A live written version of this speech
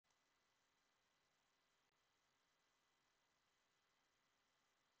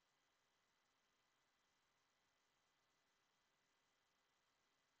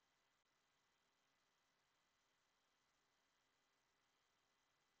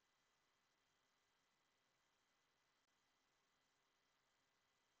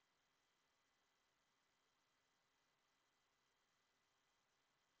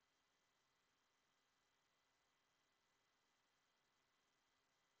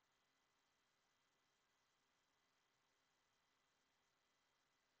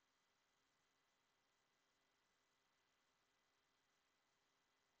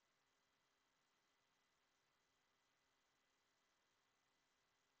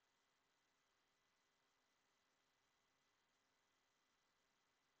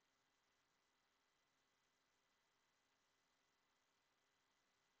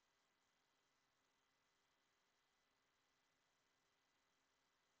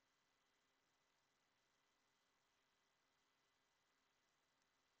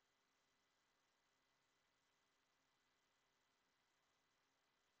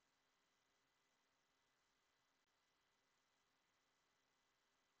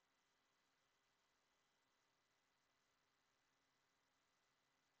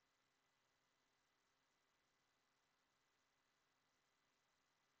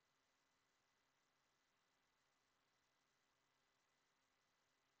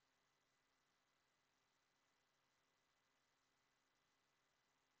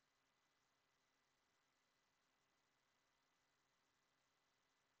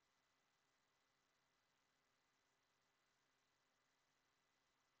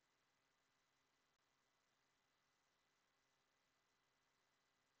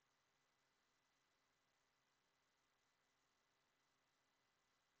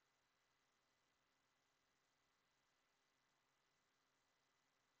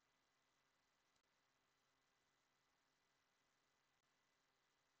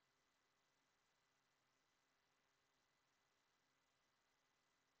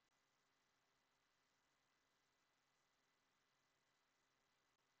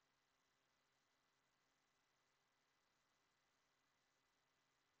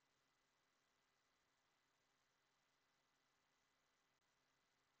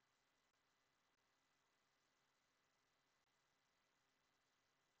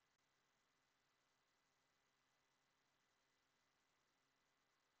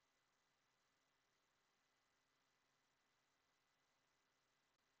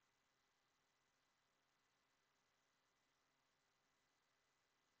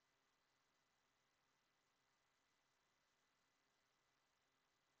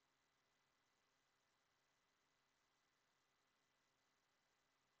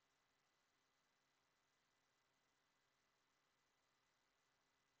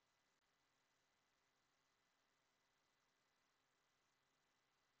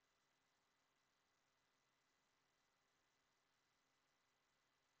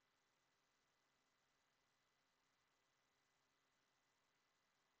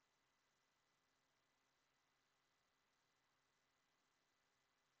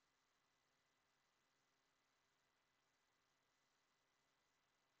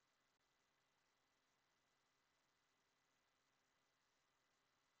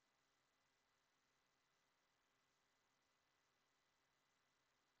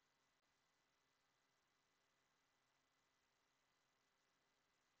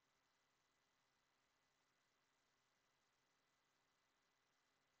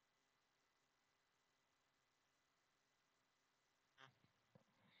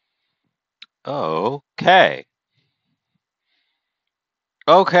Okay.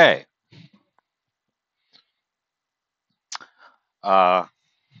 Okay. Uh,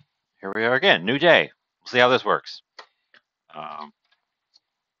 Here we are again. New day. We'll see how this works. Um,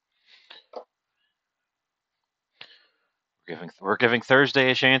 we're giving Thursday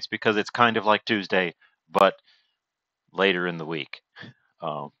a chance because it's kind of like Tuesday, but later in the week.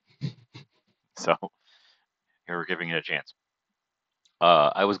 Um, so here we're giving it a chance.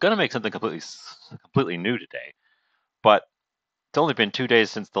 I was gonna make something completely new today, but it's only been 2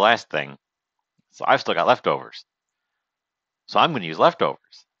 days since the last thing, so I've still got leftovers. So I'm going to use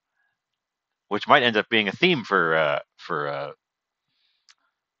leftovers, which might end up being a theme for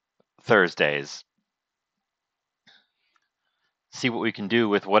Thursdays. See what we can do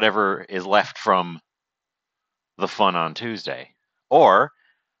with whatever is left from the fun on Tuesday, or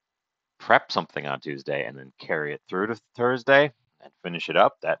prep something on Tuesday and then carry it through to Thursday and finish it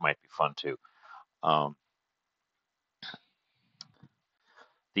up. That might be fun too. Um,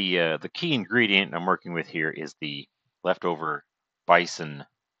 the key ingredient I'm working with here is the leftover bison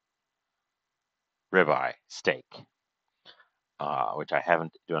ribeye steak, which I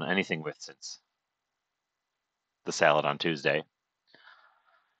haven't done anything with since the salad on Tuesday.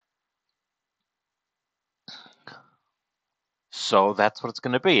 So that's what it's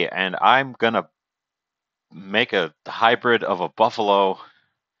going to be, and I'm going to make a hybrid of a buffalo.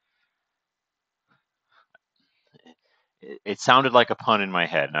 It sounded like a pun in my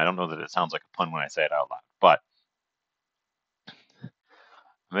head, and I don't know that it sounds like a pun when I say it out loud, but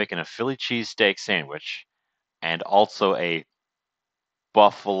I'm making a Philly cheesesteak sandwich and also a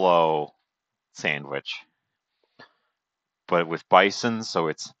buffalo sandwich, but with bison, so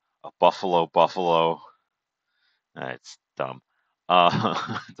it's a buffalo. It's dumb.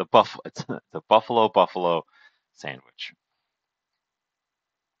 It's a buffalo sandwich.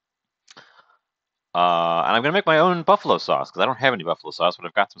 And I'm gonna make my own buffalo sauce because I don't have any buffalo sauce, but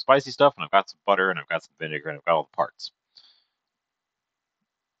I've got some spicy stuff and I've got some butter and I've got some vinegar and I've got all the parts.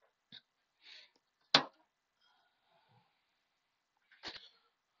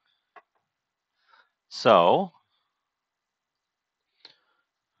 So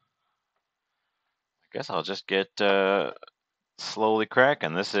I guess I'll just get slowly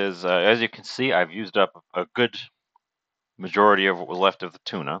cracking. This is, as you can see, I've used up a good majority of what was left of the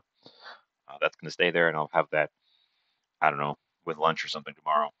tuna. That's gonna stay there, and I'll have that, I don't know, with lunch or something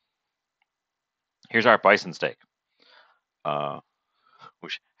tomorrow. Here's our bison steak, uh,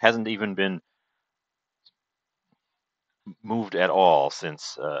 which hasn't even been moved at all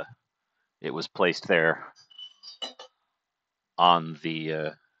since it was placed there on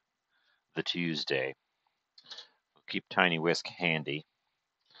the Tuesday. We'll keep Tiny Whisk handy.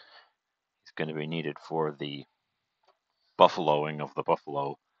 He's going to be needed for the buffaloing of the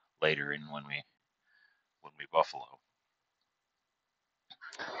buffalo later in when we buffalo.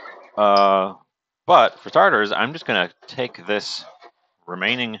 Uh, but for starters, I'm just going to take this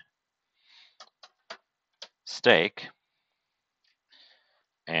remaining steak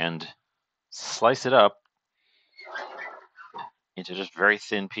and slice it up into just very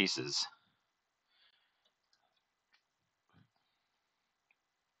thin pieces.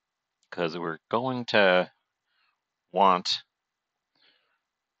 Because we're going to want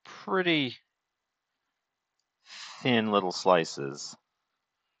pretty thin little slices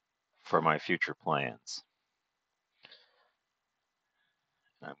for my future plans.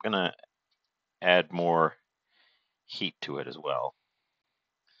 I'm going to add more heat to it as well.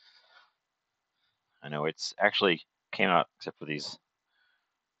 I know it's actually came out, except for these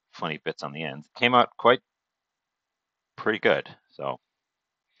funny bits on the ends, came out quite pretty good. So,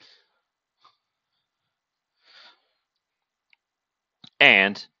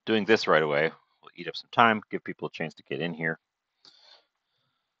 and doing this right away will eat up some time, give people a chance to get in here.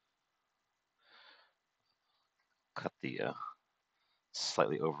 Cut the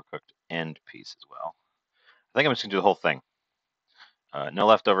slightly overcooked end piece as well. I think I'm just gonna do the whole thing. No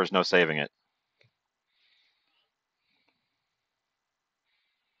leftovers, no saving it. And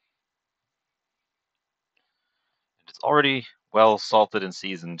it's already well salted and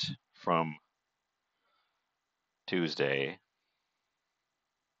seasoned from Tuesday.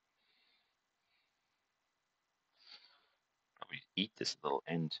 Probably eat this little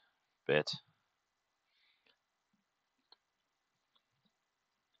end bit.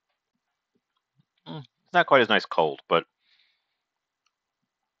 It's not quite as nice cold, but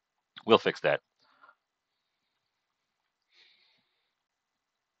we'll fix that.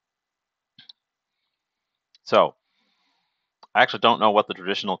 So, I actually don't know what the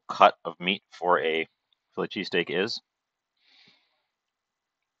traditional cut of meat for a Philly cheesesteak is.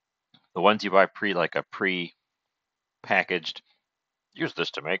 The ones you buy pre-packaged, use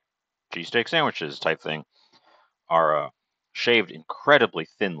this to make cheesesteak sandwiches type thing, are shaved incredibly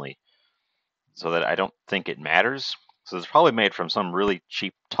thinly so that I don't think it matters. So it's probably made from some really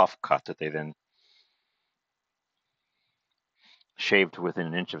cheap tough cut that they then shaved within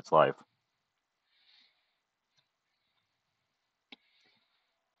an inch of its life.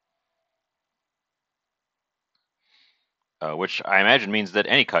 Which I imagine means that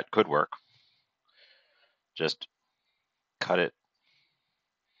any cut could work. Just cut it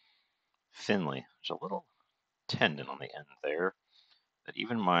thinly. There's a little tendon on the end there that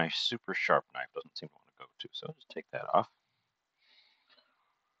even my super sharp knife doesn't seem to want to go to. So I'll just take that off.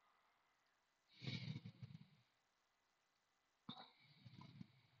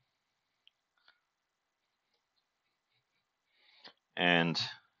 And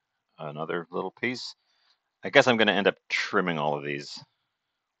another little piece. I guess I'm going to end up trimming all of these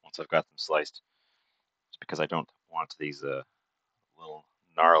once I've got them sliced, just because I don't want these little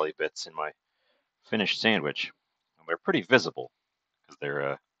gnarly bits in my finished sandwich. And they're pretty visible because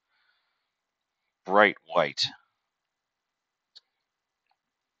they're bright white.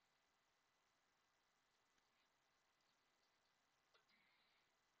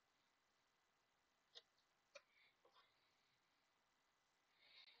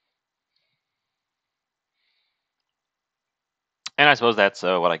 And I suppose that's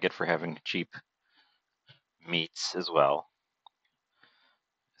what I get for having cheap meats as well.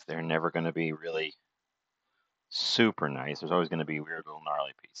 They're never going to be really super nice. There's always going to be weird little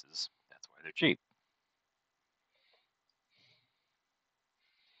gnarly pieces. That's why they're cheap.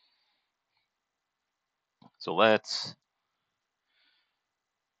 So let's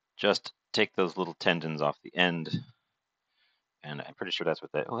just take those little tendons off the end. And I'm pretty sure that's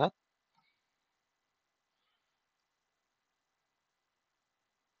what that. Oh, that.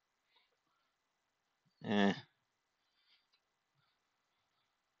 Eh.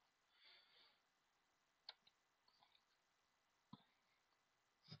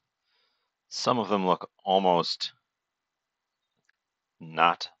 Some of them look almost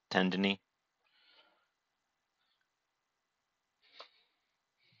not tendony.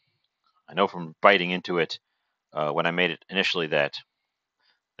 I know from biting into it when I made it initially that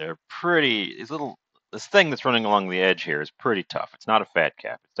they're pretty. This thing that's running along the edge here is pretty tough. It's not a fat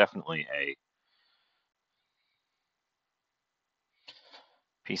cap. It's definitely a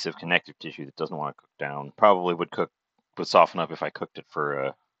piece of connective tissue that doesn't want to cook down. Probably would soften up if I cooked it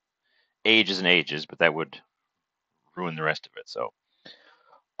for ages and ages, but that would ruin the rest of it. So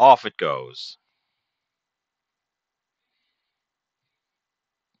off it goes.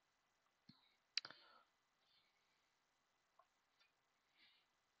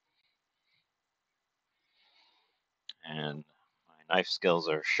 And my knife skills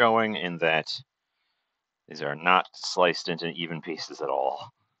are showing in that these are not sliced into even pieces at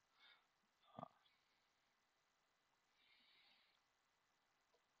all.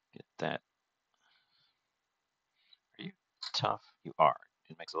 Get that. Are you tough? You are.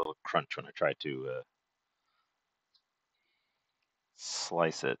 It makes a little crunch when I try to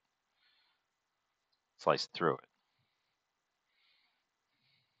slice through it.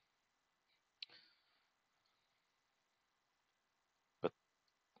 But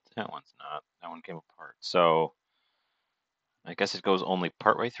that one's not. That one came apart. So I guess it goes only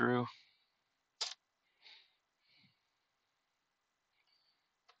partway through.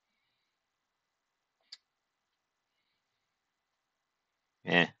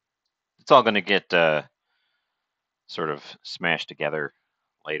 Eh. It's all going to get sort of smashed together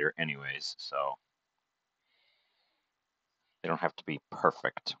later, anyways. So they don't have to be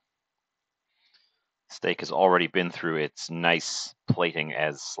perfect. Steak has already been through its nice plating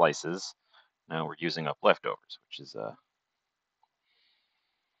as slices. Now we're using up leftovers, which is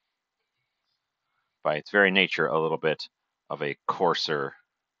by its very nature a little bit of a coarser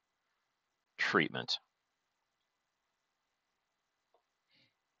treatment.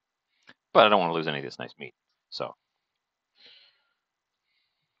 But I don't want to lose any of this nice meat. So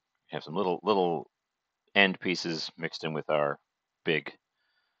we have some little end pieces mixed in with our big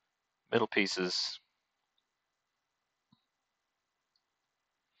middle pieces.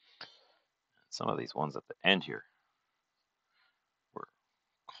 Some of these ones at the end here were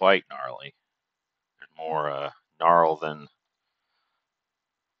quite gnarly. There's more gnarl than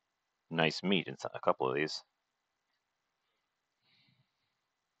nice meat in a couple of these.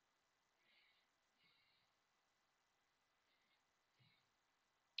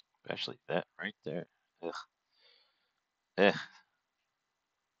 Especially that right there. Ugh. Ugh.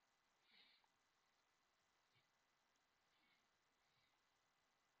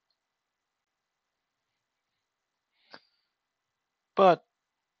 But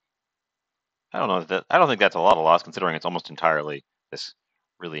I don't know that I don't think that's a lot of loss considering it's almost entirely this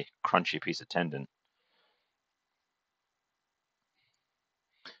really crunchy piece of tendon.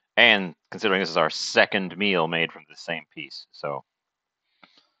 And considering this is our second meal made from the same piece, so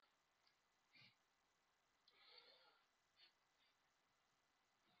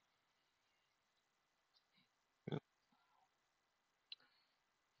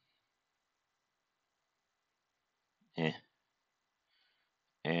eh.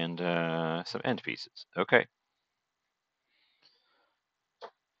 And some end pieces. Okay.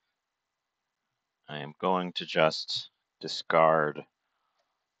 I am going to just discard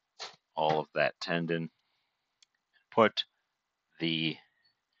all of that tendon, put the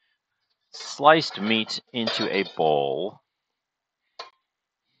sliced meat into a bowl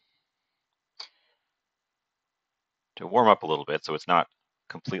to warm up a little bit so it's not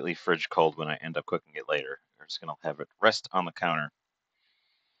completely fridge cold when I end up cooking it later. We're just going to have it rest on the counter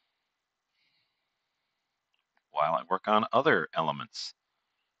while I work on other elements.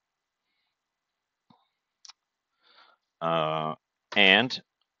 And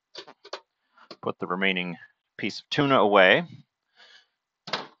put the remaining piece of tuna away.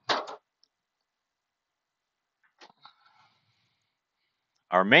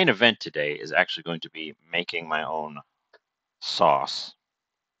 Our main event today is actually going to be making my own sauce.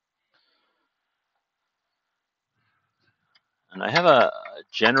 And I have a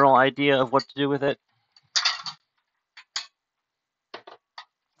general idea of what to do with it.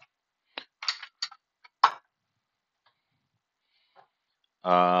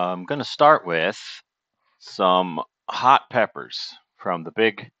 I'm going to start with some hot peppers from the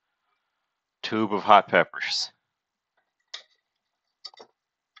big tube of hot peppers.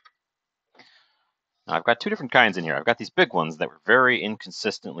 Now, I've got two different kinds in here. I've got these big ones that were very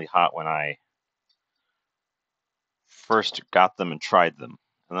inconsistently hot when I first got them and tried them.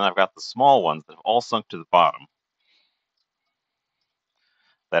 And then I've got the small ones that have all sunk to the bottom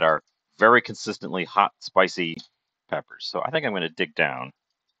that are very consistently hot, spicy peppers. So I think I'm going to dig down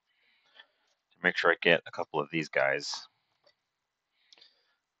to make sure I get a couple of these guys.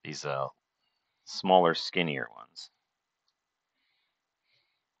 These smaller, skinnier ones.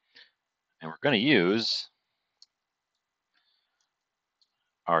 And we're going to use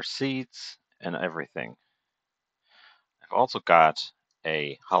our seeds and everything. I've also got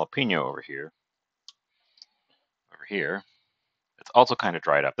a jalapeno over here. It's also kind of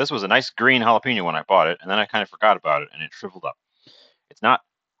dried up. This was a nice green jalapeno when I bought it, and then I kind of forgot about it, and it shriveled up. It's not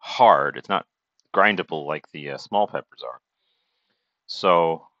hard. It's not grindable like the small peppers are.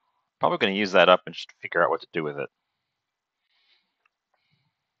 So probably going to use that up and just figure out what to do with it.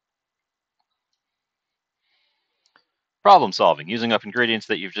 Problem solving, using up ingredients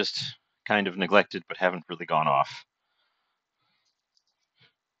that you've just kind of neglected but haven't really gone off.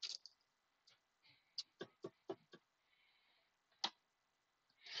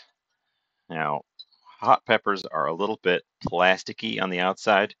 Now, hot peppers are a little bit plasticky on the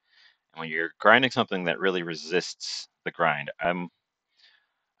outside, and when you're grinding something that really resists the grind,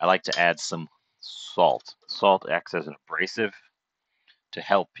 I like to add some salt. Salt acts as an abrasive to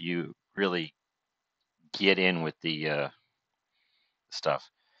help you really get in with the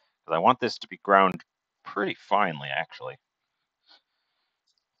stuff. Because I want this to be ground pretty finely, actually.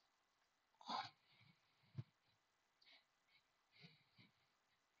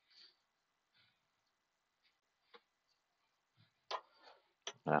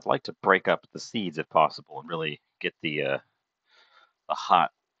 And I'd like to break up the seeds if possible and really get the hot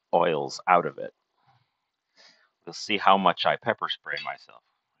oils out of it. We'll see how much I pepper spray myself.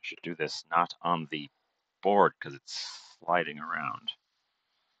 I should do this not on the board because it's sliding around.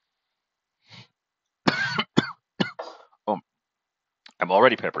 Oh, I'm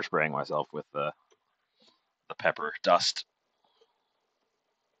already pepper spraying myself with the pepper dust.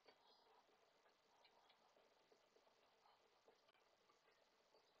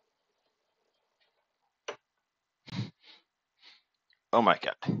 Oh my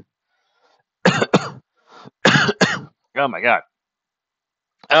god. Oh my god.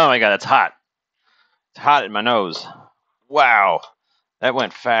 Oh my god, it's hot. It's hot in my nose. Wow. That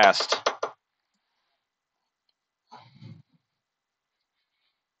went fast.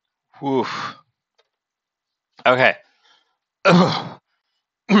 Whew. Okay.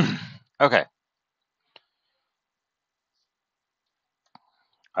 Okay.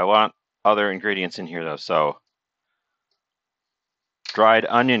 I want other ingredients in here though, so dried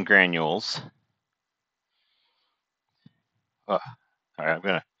onion granules. All right, I'm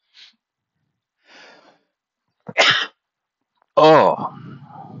gonna. Oh,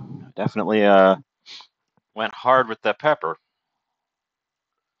 definitely went hard with that pepper.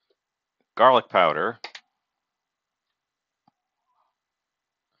 garlic powder,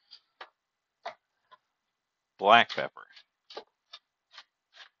 black pepper.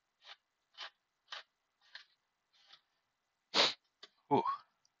 Ooh.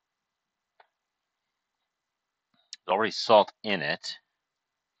 There's already salt in it.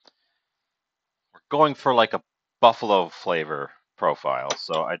 We're going for like a buffalo flavor profile,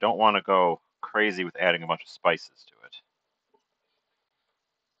 so I don't want to go crazy with adding a bunch of spices to it.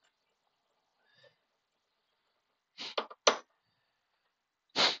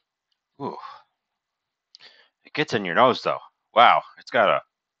 Ooh. It gets in your nose though. Wow, it's got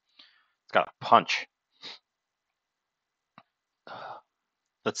a punch.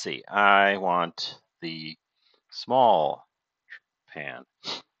 Let's see. I want the small pan.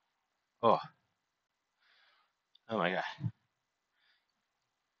 Oh. Oh my god.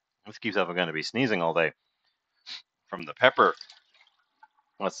 This keeps up. I'm going to be sneezing all day from the pepper.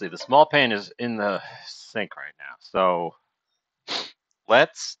 Let's see. The small pan is in the sink right now. So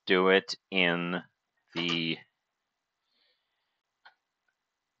let's do it in the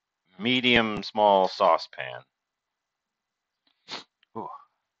medium small saucepan. Ooh.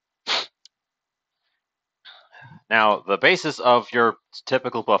 Now, the basis of your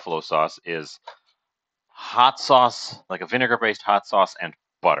typical buffalo sauce is hot sauce, like a vinegar-based hot sauce, and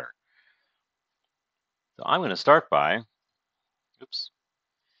butter. So I'm going to start by,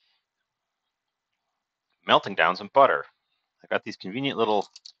 melting down some butter. I got these convenient little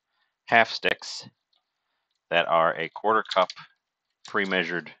half sticks that are a 1/4 cup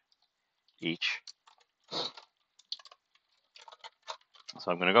pre-measured each. So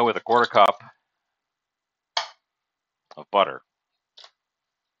I'm going to go with a 1/4 cup of butter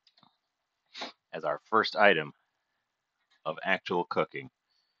as our first item of actual cooking.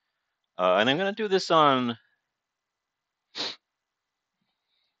 And I'm going to do this on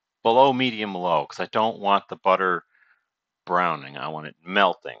below medium low because I don't want the butter browning. I want it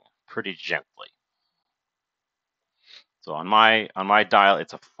melting pretty gently. So on my dial,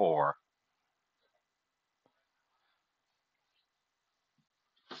 it's a 4.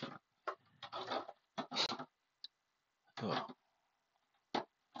 Ugh.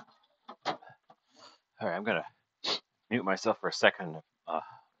 All right, I'm going to mute myself for a second to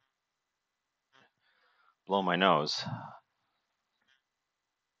blow my nose.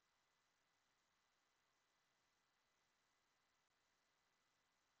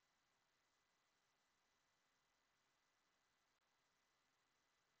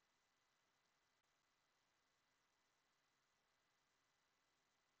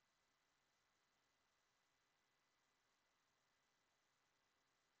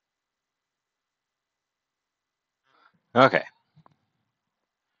 Okay.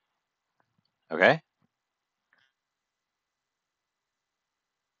 Okay.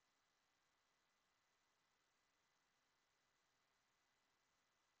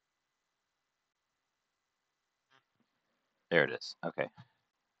 There it is. Okay.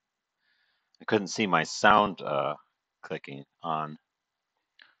 I couldn't see my sound clicking on.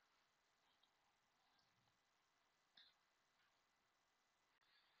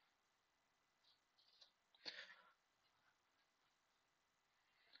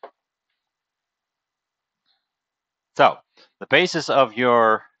 So the basis of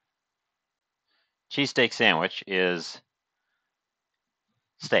your cheesesteak sandwich is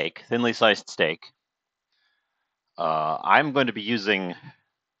steak, thinly sliced steak. I'm going to be using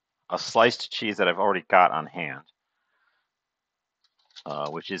a sliced cheese that I've already got on hand,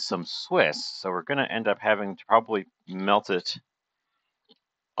 which is some Swiss. So we're going to end up having to probably melt it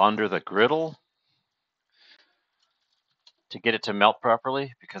under the griddle to get it to melt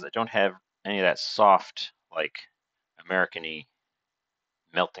properly because I don't have any of that soft, like American-y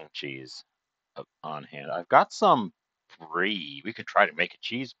melting cheese on hand. I've got some brie. We could try to make a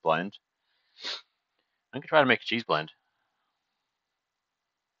cheese blend. I could try to make a cheese blend.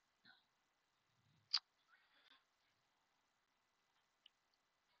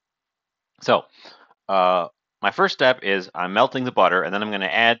 So, my first step is I'm melting the butter, and then I'm going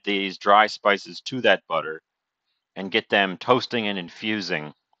to add these dry spices to that butter and get them toasting and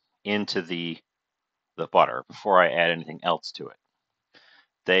infusing into the butter before I add anything else to it.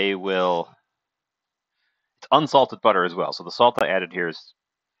 They will, it's unsalted butter as well, so the salt I added here is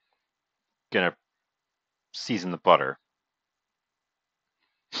going to season the butter.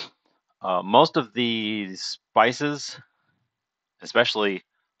 Most of the spices, especially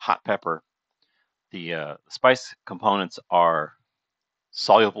hot pepper, the spice components are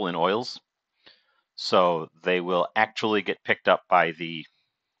soluble in oils, so they will actually get picked up by the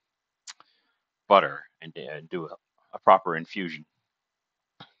butter and do a proper infusion.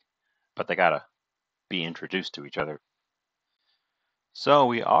 but they gotta be introduced to each other. So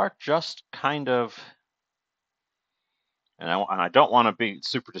we are just kind of, and I don't want to be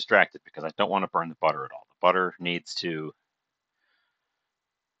super distracted because I don't want to burn the butter at all. The butter needs to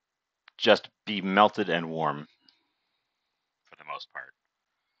just be melted and warm for the most part.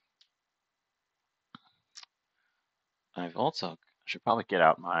 I've also should probably get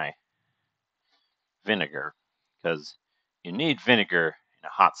out my vinegar because you need vinegar in a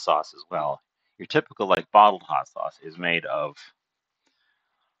hot sauce as well. Your typical like bottled hot sauce is made of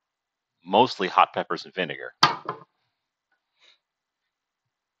mostly hot peppers and vinegar.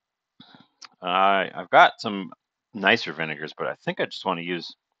 I've got some nicer vinegars, but I think I just want to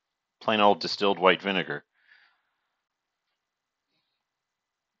use plain old distilled white vinegar.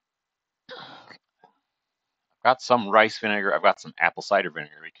 I've got some rice vinegar. I've got some apple cider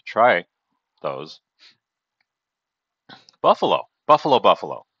vinegar. We could try those. Buffalo, buffalo,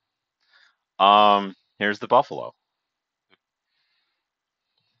 buffalo. Here's the buffalo.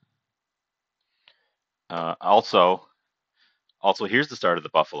 Also, here's the start of the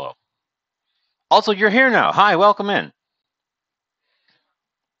buffalo. Also, you're here now. Hi, welcome in.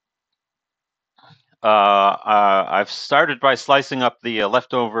 I've started by slicing up the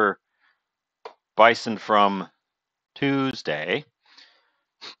leftover bison from Tuesday.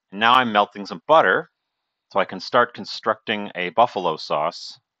 Now I'm melting some butter so I can start constructing a buffalo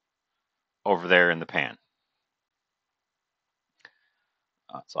sauce over there in the pan.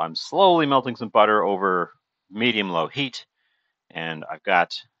 So I'm slowly melting some butter over medium-low heat, and I've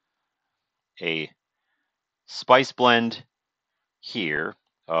got a spice blend here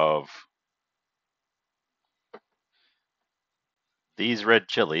of these red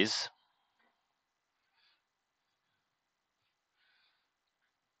chilies.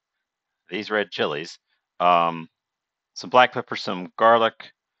 Some black pepper, some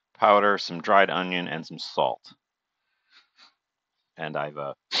garlic powder, some dried onion, and some salt. And I've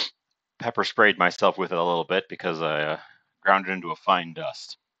pepper sprayed myself with it a little bit because I ground it into a fine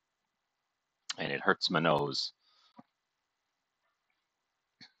dust. And it hurts my nose.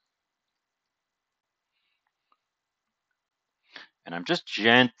 And I'm just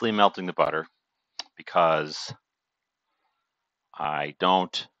gently melting the butter because I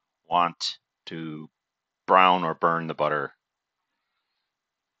don't want to brown or burn the butter.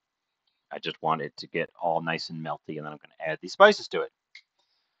 I just want it to get all nice and melty, and then I'm going to add these spices to it.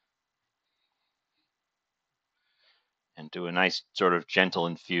 And do a nice sort of gentle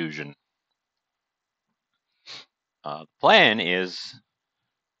infusion. The plan is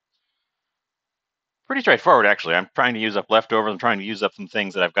pretty straightforward, actually. I'm trying to use up leftovers. I'm trying to use up some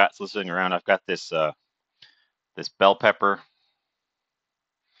things that I've got sitting around. I've got this this bell pepper.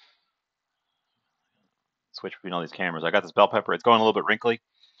 Switch between all these cameras. I got this bell pepper. It's going a little bit wrinkly,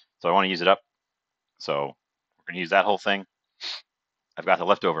 so I want to use it up. So we're going to use that whole thing. I've got the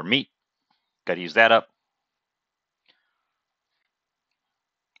leftover meat. Got to use that up.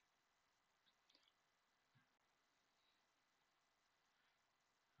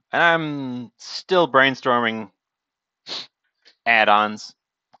 And I'm still brainstorming add-ons.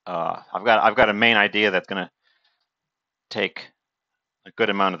 I've got a main idea that's going to take a good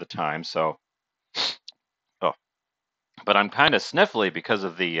amount of the time. So, but I'm kind of sniffly because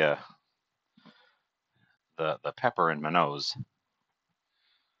of the pepper in my nose.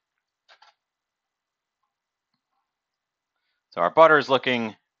 So our butter is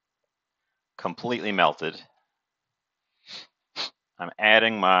looking completely melted. I'm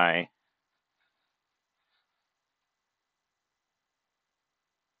adding my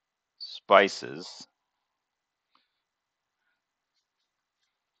spices.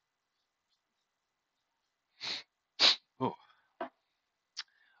 Ooh.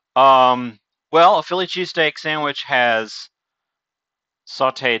 Well, a Philly cheesesteak sandwich has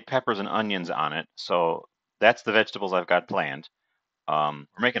sauteed peppers and onions on it, so that's the vegetables I've got planned. We're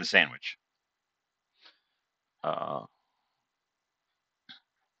making a sandwich.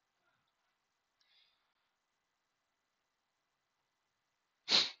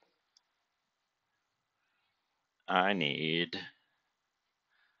 I need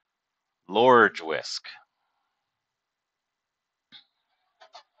Lorge whisk.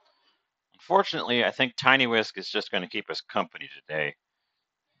 Unfortunately, I think Tiny Whisk is just going to keep us company today,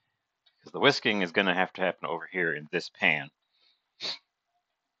 because the whisking is going to have to happen over here in this pan.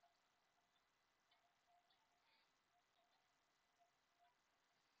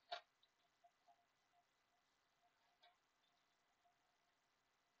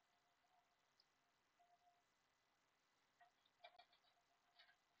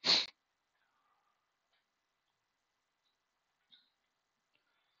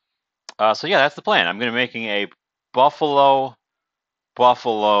 So yeah, that's the plan. I'm going to be making a buffalo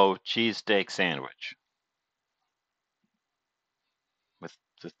cheesesteak sandwich with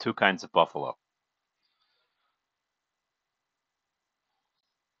two kinds of buffalo.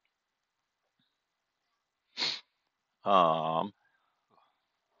 Um,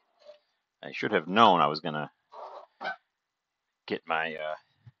 I should have known I was going to get my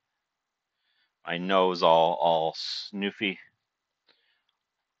nose all snoofy,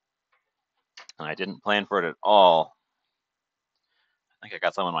 and I didn't plan for it at all. I think I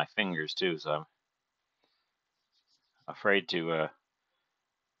got some on my fingers too, so I'm afraid to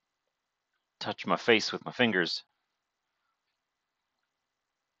touch my face with my fingers.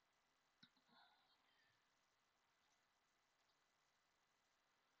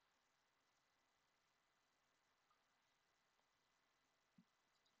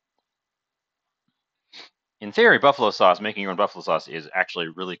 In theory, buffalo sauce, making your own buffalo sauce is actually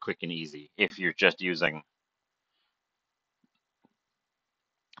really quick and easy if you're just using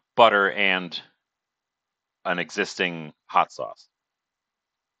butter and an existing hot sauce.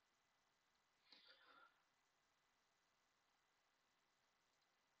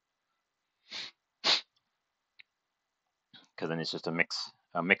 Because then it's just a mix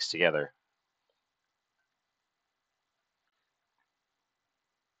together.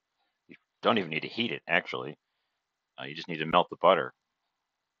 You don't even need to heat it, actually. You just need to melt the butter.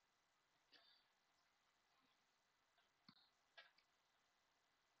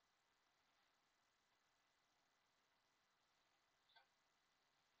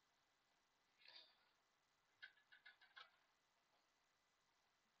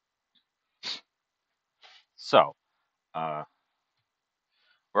 So, uh,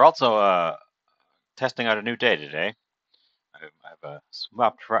 we're also testing out a new day today. I've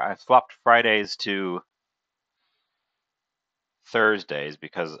swapped Fridays to Thursdays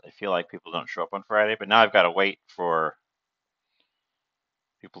because I feel like people don't show up on Friday, but now I've got to wait for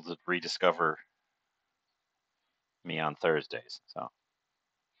people to rediscover me on Thursdays. So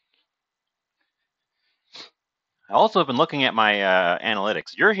I also have been looking at my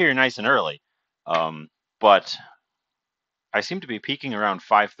analytics. You're here nice and early, but I seem to be peaking around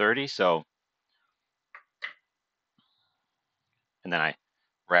 5:30. So, and then I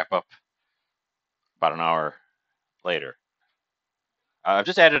wrap up about an hour later. I've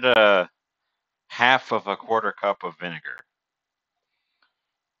just added a half of a quarter cup of vinegar,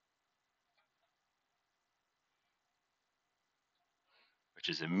 which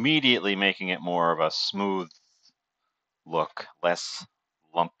is immediately making it more of a smooth look, less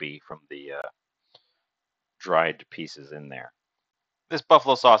lumpy from the dried pieces in there. This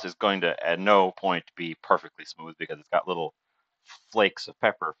buffalo sauce is going to at no point be perfectly smooth because it's got little flakes of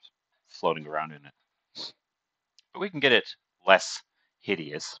pepper floating around in it. But we can get it less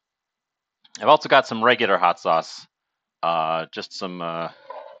hideous. I've also got some regular hot sauce, just some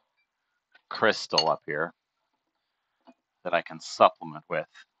crystal up here that I can supplement with.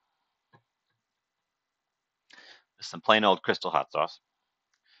 Just some plain old crystal hot sauce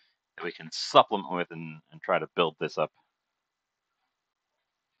that we can supplement with and try to build this up.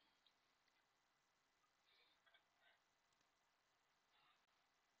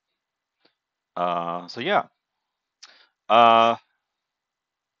 So yeah. Uh,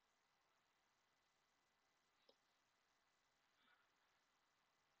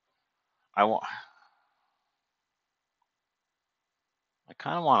 I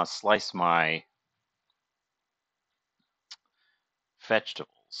kind of want to slice my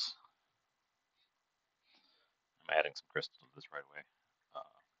vegetables. I'm adding some crystal to this right away. Uh,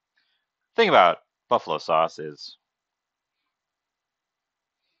 thing about buffalo sauce is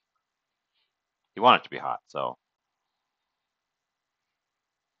you want it to be hot, so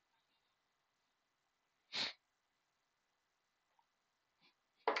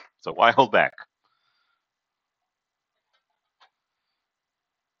why hold back?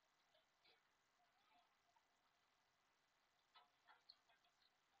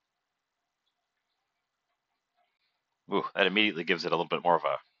 Ooh, that immediately gives it a little bit more of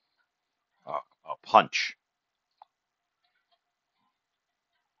a punch.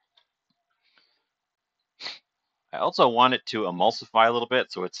 I also want it to emulsify a little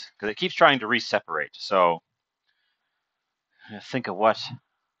bit, so it's because it keeps trying to re-separate. So think of what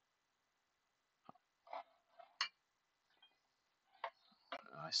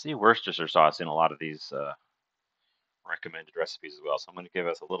I see Worcestershire sauce in a lot of these recommended recipes as well. So I'm going to give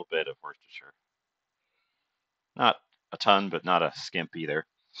us a little bit of Worcestershire, not a ton, but not a skimp either.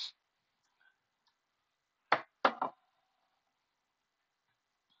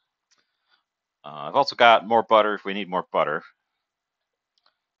 I've also got more butter if we need more butter.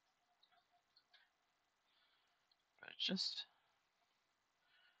 just,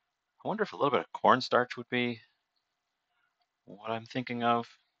 I wonder if a little bit of cornstarch would be what I'm thinking of.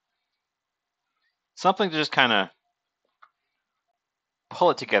 Something to just kind of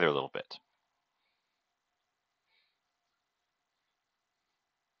pull it together a little bit.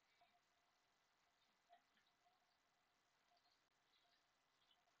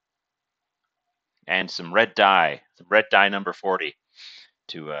 And some red dye number 40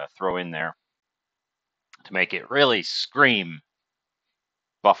 to throw in there to make it really scream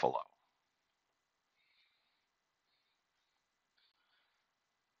buffalo.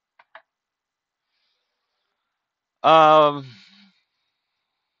 Um,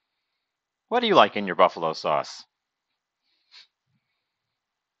 what do you like in your buffalo sauce?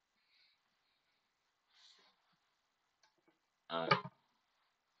 Put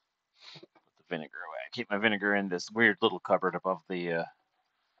the vinegar away. I keep my vinegar in this weird little cupboard above the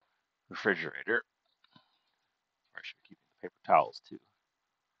refrigerator. I should be keeping the paper towels too.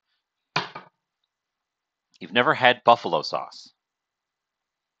 You've never had buffalo sauce?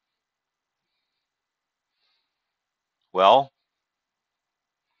 Well,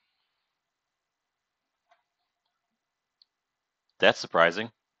 that's surprising.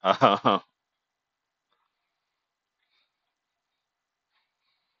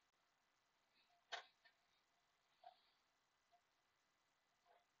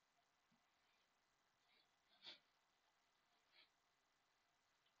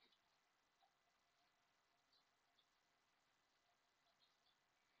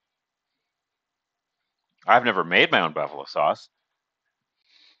 I've never made my own buffalo sauce,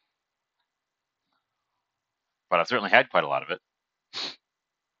 but I've certainly had quite a lot of it.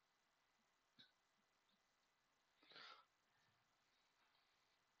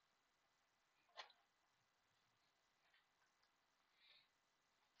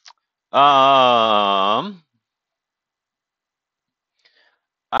 Um,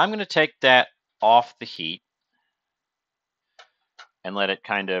 I'm going to take that off the heat and let it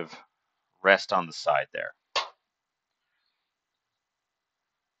kind of rest on the side there.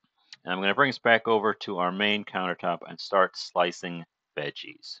 And I'm going to bring us back over to our main countertop and start slicing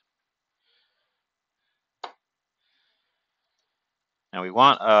veggies. Now we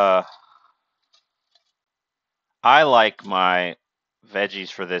want I like my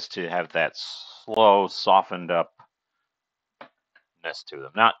veggies for this to have that slow, softened upness to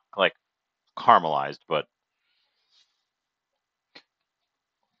them. Not like caramelized, but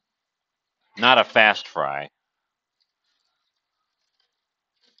not a fast fry.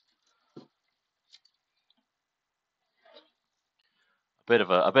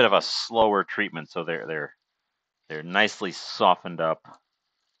 A bit of a slower treatment, so they're nicely softened up.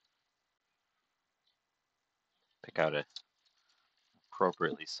 Pick out an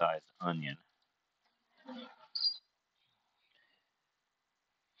appropriately sized onion.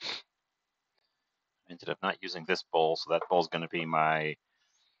 Ended up not using this bowl, so that bowl's going to be my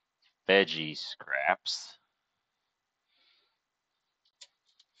veggie scraps.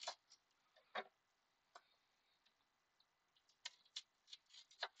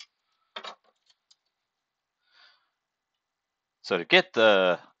 So to get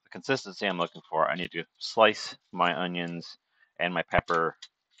the consistency I'm looking for, I need to slice my onions and my pepper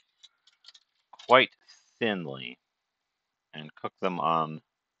quite thinly and cook them on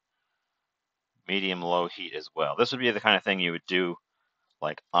medium-low heat as well. This would be the kind of thing you would do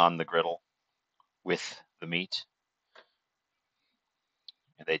like on the griddle with the meat,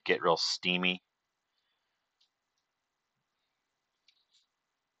 and they'd get real steamy.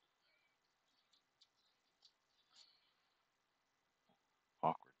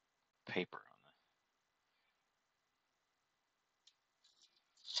 Awkward paper on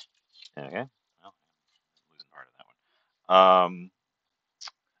the. Okay, well, I'm losing part of that one.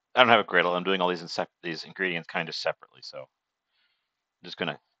 I don't have a griddle. I'm doing all these ingredients kind of separately, so I'm just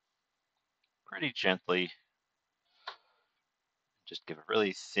gonna pretty gently just give a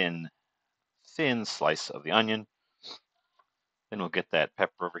really thin slice of the onion. Then we'll get that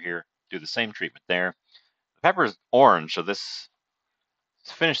pepper over here. Do the same treatment there. The pepper is orange, so this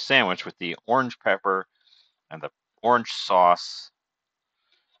finished sandwich with the orange pepper and the orange sauce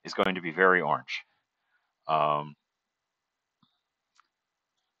is going to be very orange.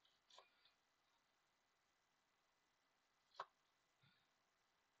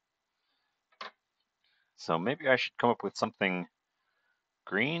 So maybe I should come up with something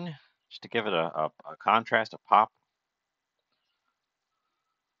green just to give it a contrast, a pop.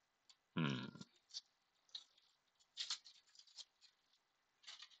 Hmm.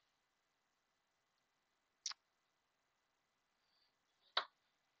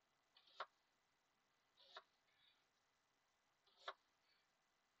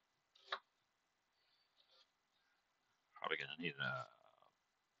 gonna need a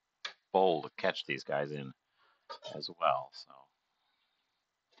bowl to catch these guys in as well. So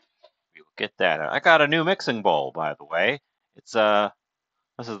we will get that. I got a new mixing bowl, by the way. It's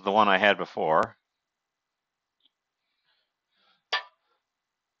this is the one I had before.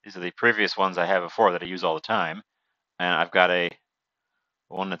 These are the previous ones I had before that I use all the time, and I've got a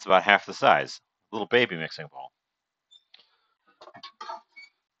one that's about half the size, a little baby mixing bowl.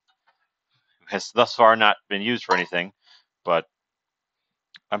 It has thus far not been used for anything, but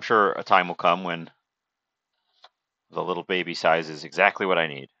I'm sure a time will come when the little baby size is exactly what I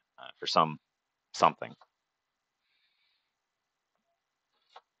need for something.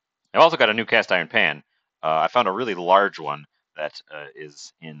 I've also got a new cast iron pan. I found a really large one that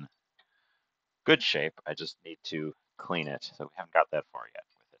is in good shape. I just need to clean it, so we haven't got that far yet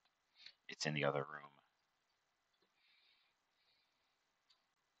with it. It's in the other room.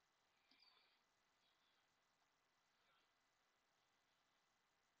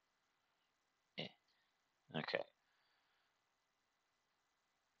 Okay.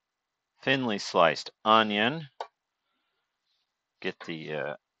 Thinly sliced onion. Get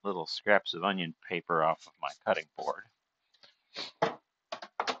the little scraps of onion paper off of my cutting board.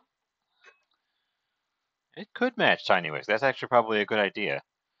 It could match Tiny Whisk. That's actually probably a good idea.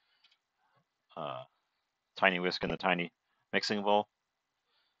 Tiny Whisk in the tiny mixing bowl.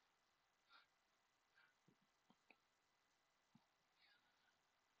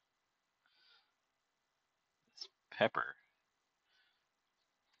 This pepper.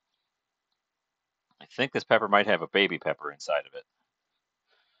 I think this pepper might have a baby pepper inside of it,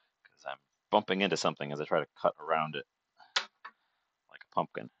 because I'm bumping into something as I try to cut around it like a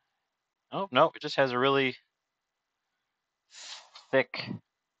pumpkin. Oh, no, it just has a really thick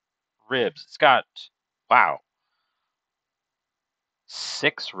ribs. It's got, wow,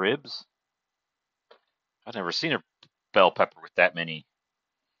 6 ribs? I've never seen a bell pepper with that many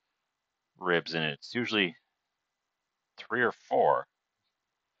ribs in it. It's usually 3 or 4.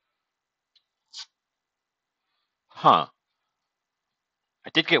 Huh. I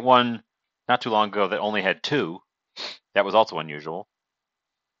did get one not too long ago that only had 2. That was also unusual.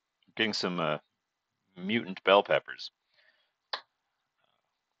 I'm getting some mutant bell peppers.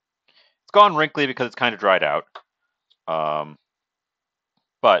 It's gone wrinkly because it's kind of dried out.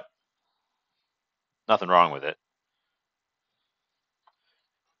 But nothing wrong with it.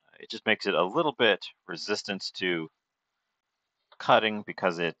 It just makes it a little bit resistant to cutting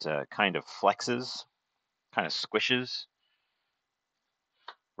because it kind of flexes, kind of squishes,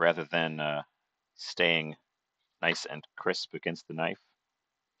 rather than staying nice and crisp against the knife.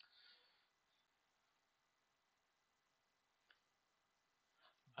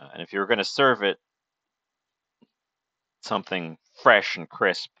 And if you were going to serve it something fresh and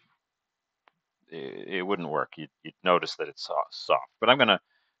crisp, it wouldn't work. You'd notice that it's soft. But I'm going to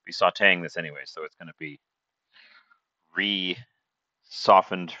be sauteing this anyway, so it's going to be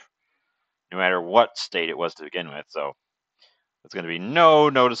re-softened no matter what state it was to begin with. So there's going to be no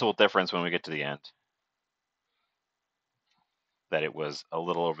noticeable difference when we get to the end that it was a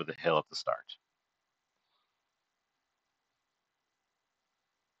little over the hill at the start.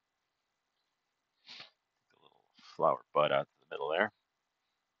 A little flower bud out to the middle there.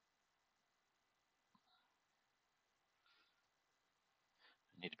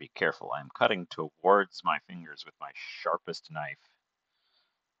 I need to be careful. I'm cutting towards my fingers with my sharpest knife,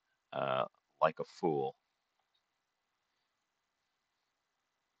 like a fool.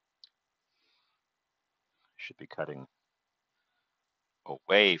 I should be cutting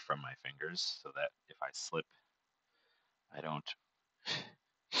away from my fingers so that if I slip, I don't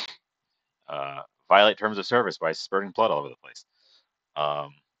violate terms of service by spurting blood all over the place.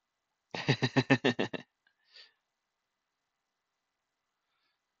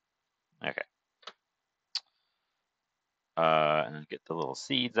 Okay. And then get the little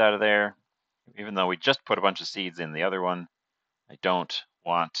seeds out of there. Even though we just put a bunch of seeds in the other one, I don't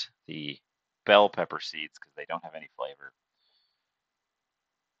want the bell pepper seeds because they don't have any flavor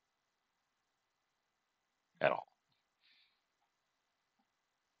at all.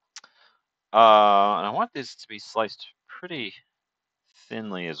 And I want this to be sliced pretty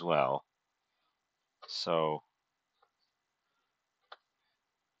thinly as well. So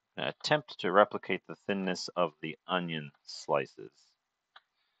I'm going to attempt to replicate the thinness of the onion slices.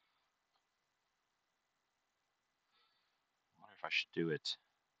 I wonder if I should do it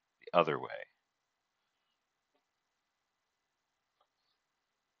the other way.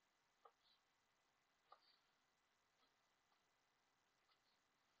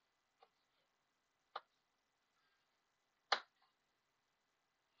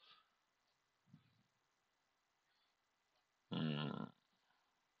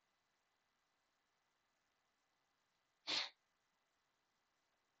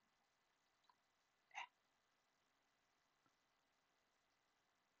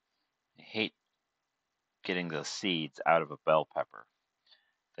 getting the seeds out of a bell pepper.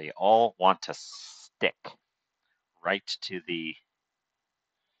 They all want to stick right to the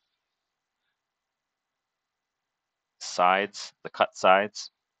sides, the cut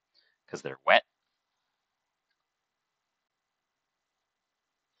sides, because they're wet.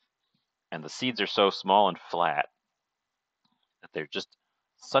 And the seeds are so small and flat that they're just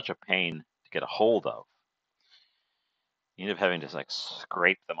such a pain to get a hold of. You end up having to like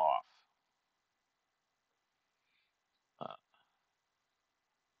scrape them off.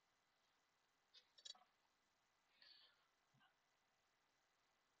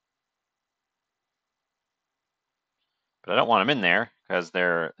 But I don't want them in there because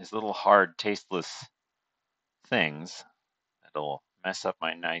they're these little hard, tasteless things that'll mess up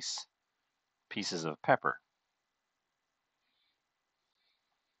my nice pieces of pepper.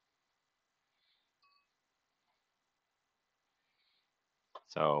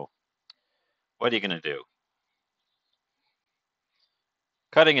 So what are you going to do?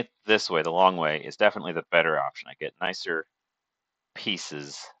 Cutting it this way, the long way, is definitely the better option. I get nicer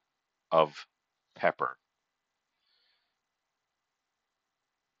pieces of pepper.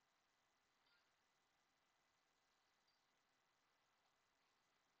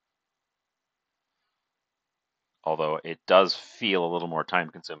 Although it does feel a little more time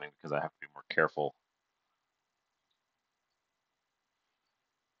consuming because I have to be more careful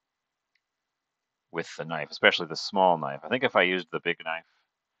with the knife, especially the small knife. I think if I used the big knife,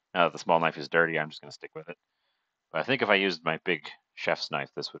 now that the small knife is dirty, I'm just going to stick with it. But I think if I used my big chef's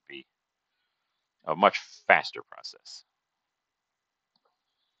knife, this would be a much faster process.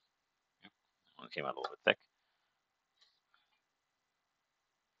 One came out a little bit thick.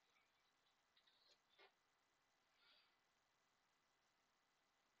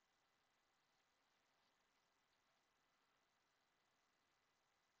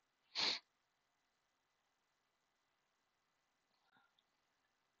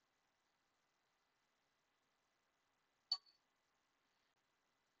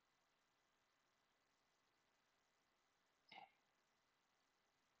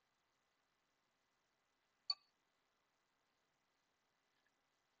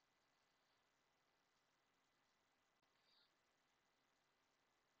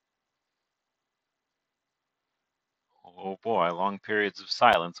 Oh boy, long periods of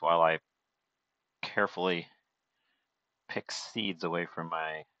silence while I carefully pick seeds away from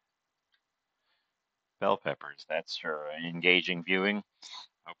my bell peppers. That's sure engaging viewing.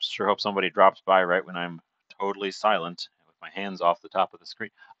 I sure hope somebody drops by right when I'm totally silent with my hands off the top of the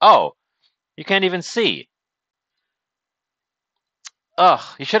screen. Oh, you can't even see. Ugh,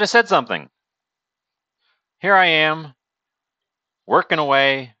 you should have said something. Here I am, working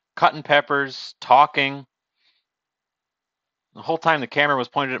away, cutting peppers, talking. The whole time the camera was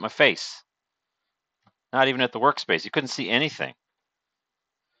pointed at my face, not even at the workspace. You couldn't see anything.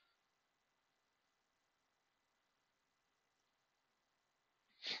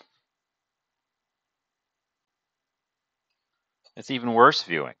 It's even worse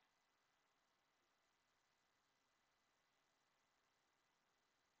viewing.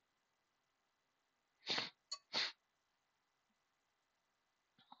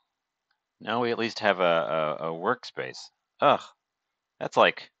 Now we at least have a workspace. Ugh, that's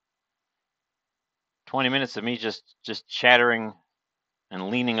like 20 minutes of me just chattering and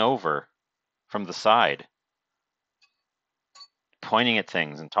leaning over from the side, pointing at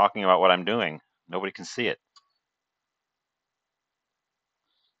things and talking about what I'm doing. Nobody can see it.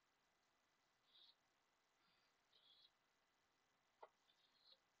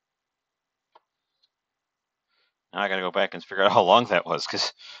 Now I gotta go back and figure out how long that was,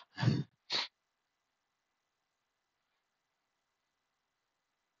 because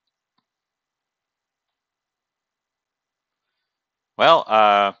well,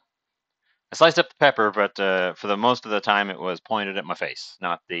 I sliced up the pepper, but for the most of the time it was pointed at my face,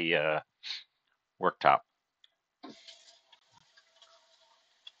 not the worktop.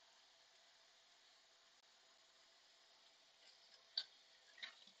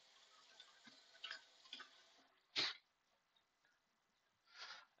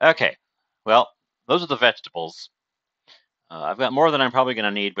 Okay, well, those are the vegetables. I've got more than I'm probably going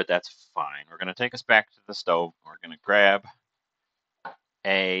to need, but that's fine. We're going to take us back to the stove. We're going to grab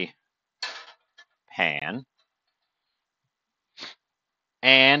a pan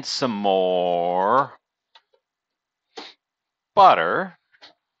and some more butter.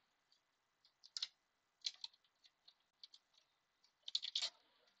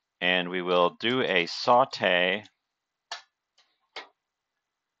 And we will do a saute,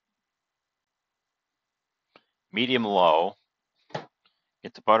 medium low,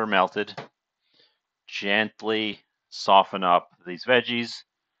 get the butter melted gently soften up these veggies.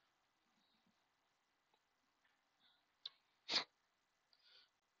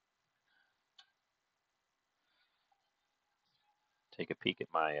 Take a peek at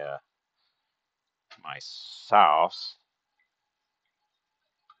my my sauce.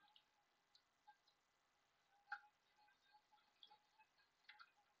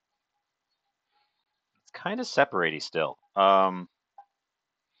 It's kind of separaty still.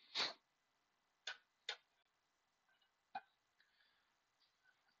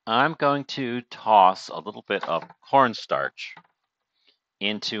 I'm going to toss a little bit of cornstarch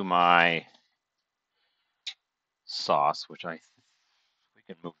into my sauce, which we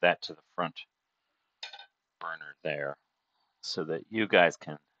can move that to the front burner there so that you guys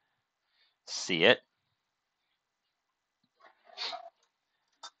can see it.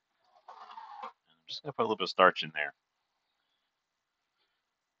 I'm just gonna put a little bit of starch in there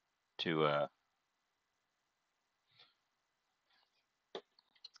to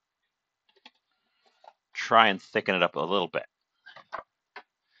try and thicken it up a little bit,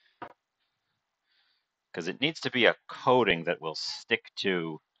 because it needs to be a coating that will stick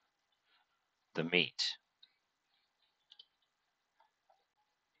to the meat.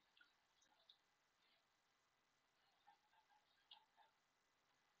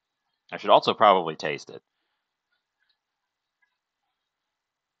 I should also probably taste it.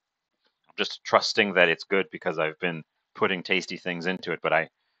 I'm just trusting that it's good because I've been putting tasty things into it, but I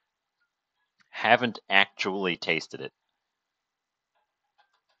haven't actually tasted it,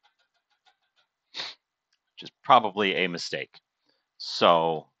 which is probably a mistake.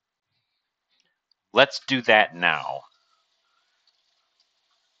 So let's do that now.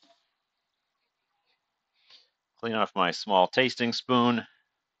 Clean off my small tasting spoon.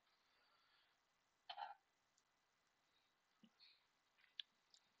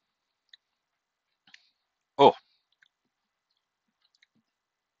 Oh,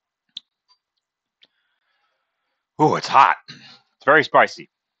 oh, it's hot. It's very spicy.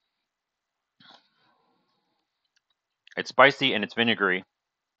 It's spicy and it's vinegary.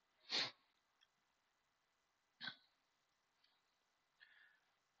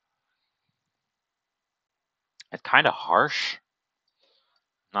 It's kind of harsh.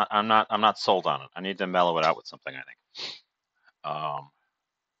 I'm not sold on it. I need to mellow it out with something, I think.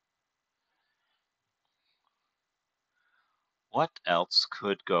 What else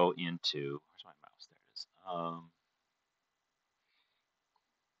could go into? Where's my mouse? There it is.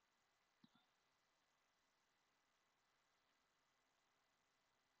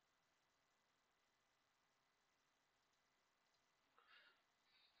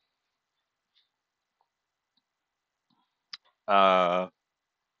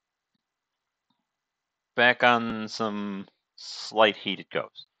 Back on some slight heat it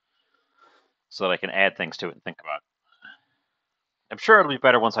goes, so that I can add things to it and think about it. I'm sure it'll be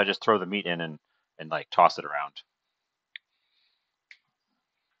better once I just throw the meat in and like toss it around.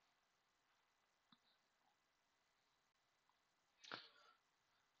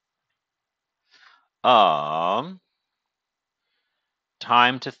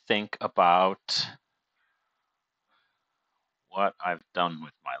 Time to think about what I've done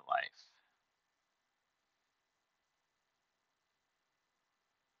with my life.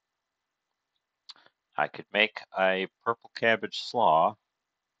 I could make a purple cabbage slaw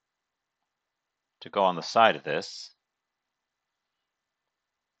to go on the side of this.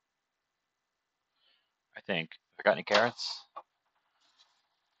 I think. Have I got any carrots?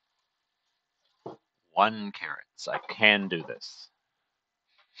 1 carrot. So I can do this.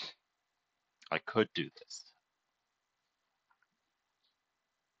 I could do this.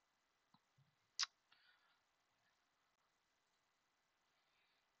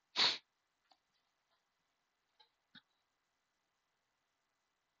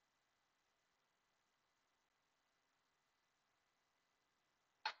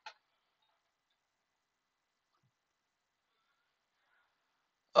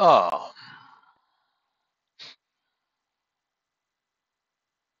 Oh.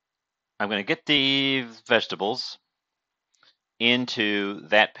 I'm going to get the vegetables into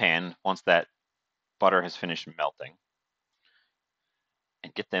that pan once that butter has finished melting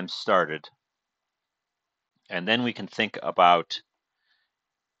and get them started. And then we can think about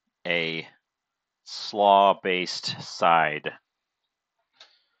a slaw-based side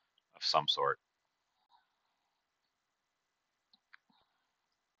of some sort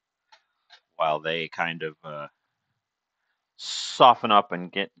while they kind of soften up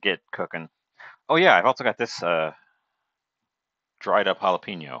and get cooking. Oh yeah, I've also got this dried up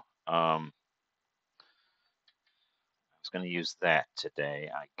jalapeno. I was going to use that today.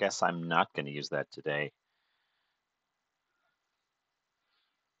 I guess I'm not going to use that today.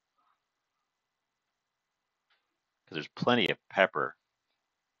 Because there's plenty of pepper.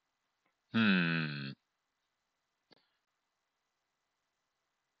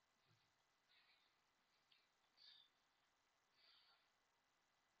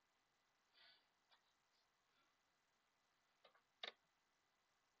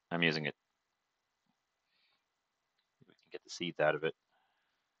 I'm using it. We can get the seeds out of it.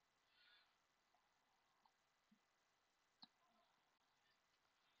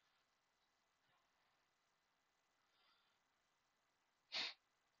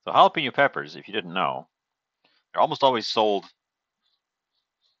 So jalapeno peppers, if you didn't know, they're almost always sold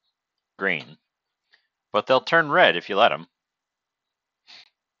green, but they'll turn red if you let them.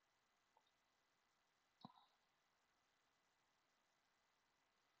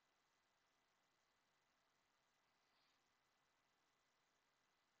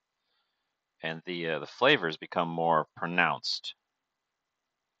 And the flavors become more pronounced.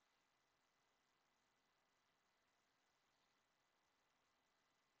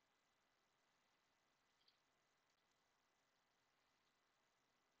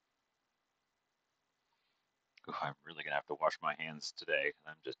 Ooh, I'm really gonna have to wash my hands today.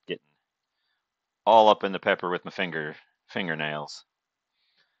 I'm just getting all up in the pepper with my fingernails.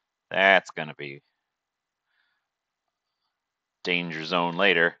 That's gonna be danger zone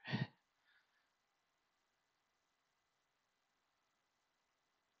later.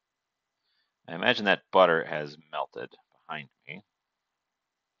 I imagine that butter has melted behind me.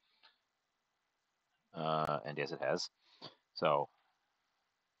 And yes, it has. So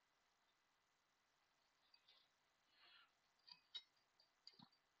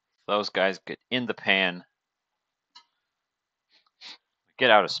those guys get in the pan. Get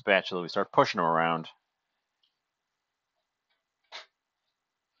out a spatula. We start pushing them around.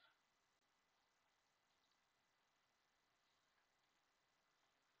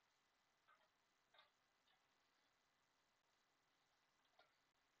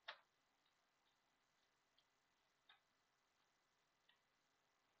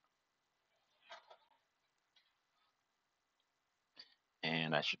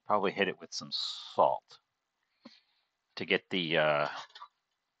 And I should probably hit it with some salt to get the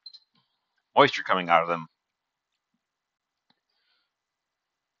moisture coming out of them,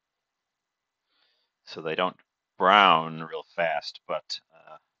 so they don't brown real fast, but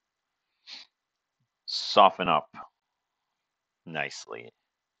soften up nicely.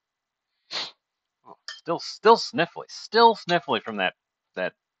 Oh, still sniffly from that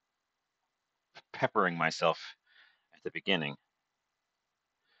peppering myself at the beginning.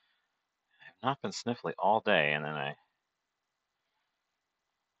 I've not been sniffly all day, and then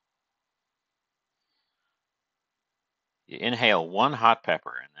you inhale one hot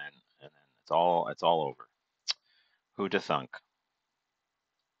pepper, and then it's all over. Who'da thunk?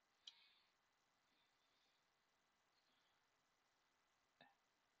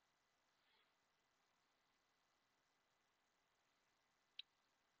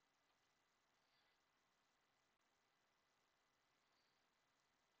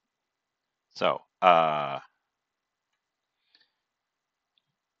 So, I'm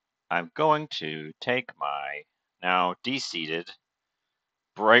going to take my now de-seeded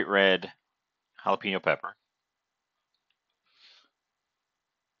bright red jalapeno pepper.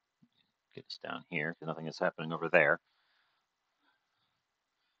 Get this down here because nothing is happening over there.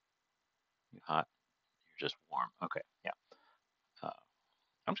 You hot? You're just warm. Okay, yeah.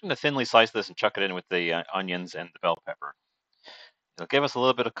 I'm just going to thinly slice this and chuck it in with the onions and the bell pepper. It'll give us a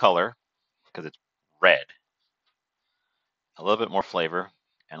little bit of color because it's red, a little bit more flavor,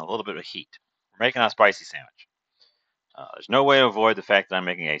 and a little bit of heat. We're making a spicy sandwich. There's no way to avoid the fact that I'm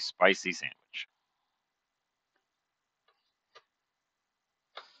making a spicy sandwich.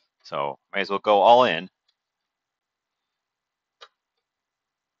 So may as well go all in.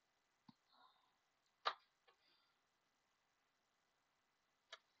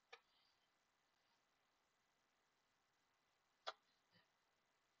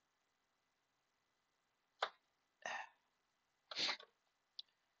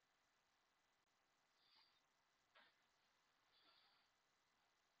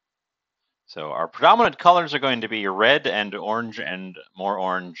 So our predominant colors are going to be red and orange and more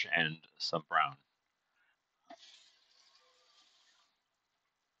orange and some brown.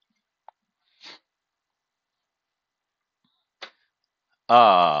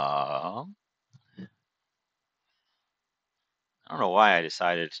 I don't know why I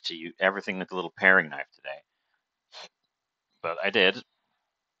decided to use everything with a little paring knife today, but I did.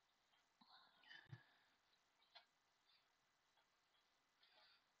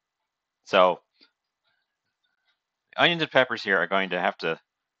 So the onions and peppers here are going to have to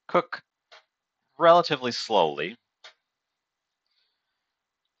cook relatively slowly.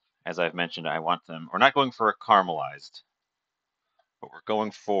 As I've mentioned, I want them, we're not going for a caramelized, but we're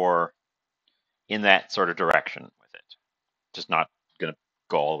going for in that sort of direction with it. Just not going to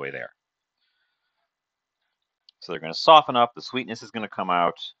go all the way there. So they're going to soften up, the sweetness is going to come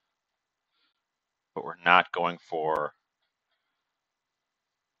out, but we're not going for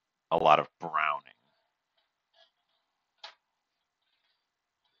a lot of browning.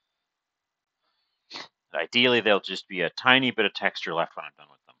 Ideally, there'll just be a tiny bit of texture left when I'm done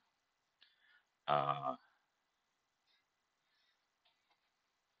with them. I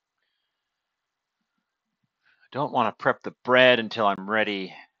don't want to prep the bread until I'm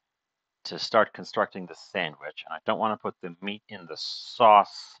ready to start constructing the sandwich, and I don't want to put the meat in the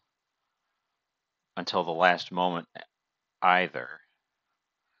sauce until the last moment either,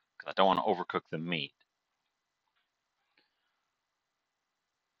 because I don't want to overcook the meat.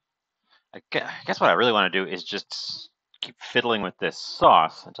 I guess what I really want to do is just keep fiddling with this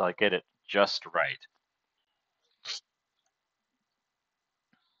sauce until I get it just right.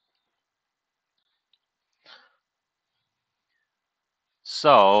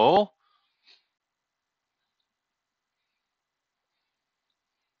 So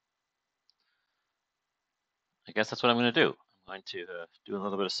I guess that's what I'm going to do. I'm going to do a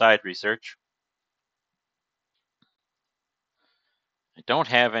little bit of side research. I don't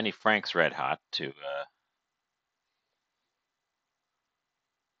have any Frank's Red Hot to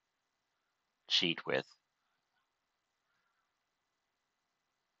cheat with.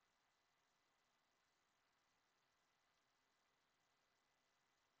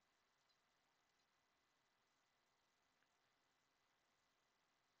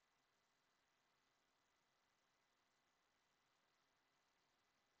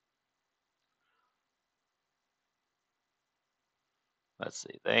 Let's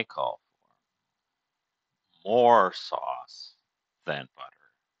see, they call for more sauce than butter.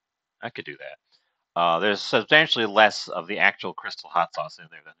 I could do that. There's substantially less of the actual crystal hot sauce in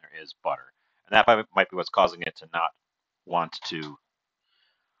there than there is butter. And that might be what's causing it to not want to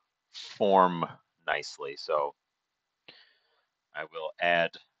form nicely. So I will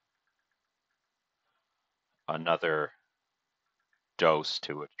add another dose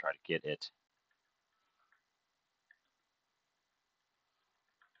to it to try to get it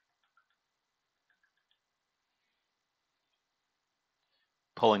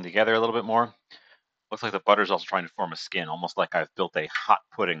pulling together a little bit more. Looks like the butter's also trying to form a skin, almost like I've built a hot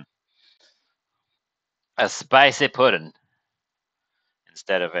pudding. A spicy pudding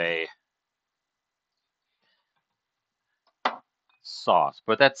instead of a sauce.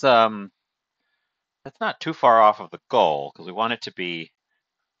 But that's not too far off of the goal because we want it to be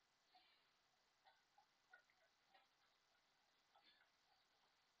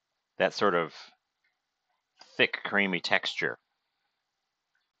that sort of thick, creamy texture.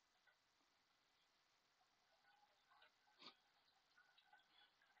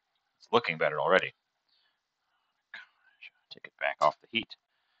 It's looking better already. Take it back off the heat.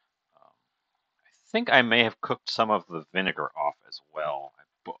 I think I may have cooked some of the vinegar off as well.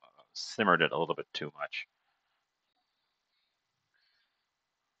 I simmered it a little bit too much.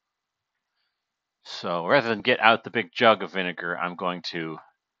 So rather than get out the big jug of vinegar, I'm going to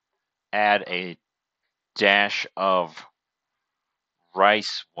add a dash of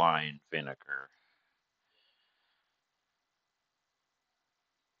rice wine vinegar.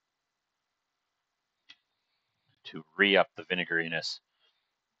 To re-up the vinegariness,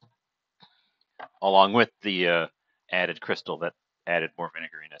 along with the added crystal that added more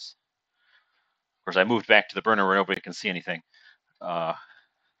vinegariness. Of course, I moved back to the burner where nobody can see anything, because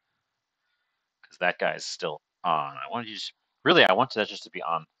that guy's still on. I wanted that just to be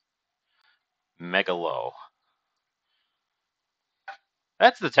on mega low.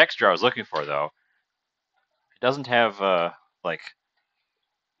 That's the texture I was looking for, though. It doesn't have like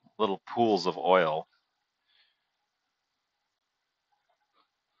little pools of oil.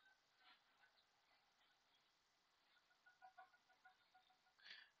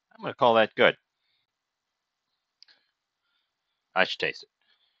 I'm going to call that good. I should taste it.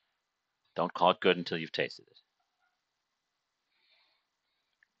 Don't call it good until you've tasted it.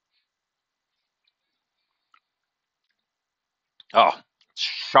 Oh, it's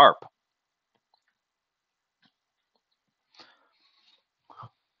sharp.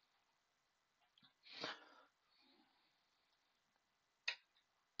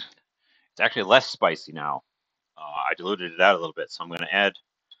 It's actually less spicy now. I diluted it out a little bit, so I'm going to add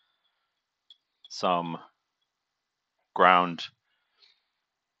some ground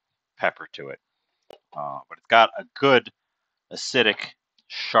pepper to it. But it's got a good acidic,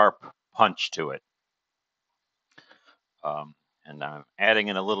 sharp punch to it. And I'm adding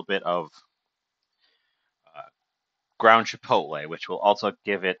in a little bit of ground chipotle, which will also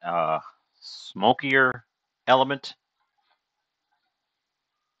give it a smokier element.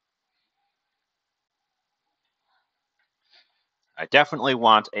 I definitely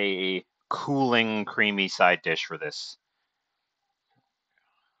want a cooling, creamy side dish for this.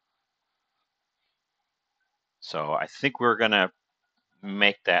 So I think we're going to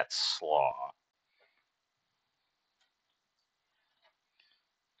make that slaw.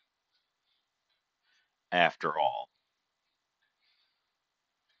 After all.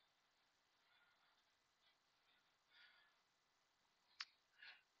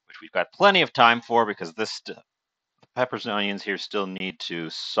 Which we've got plenty of time for because the peppers and onions here still need to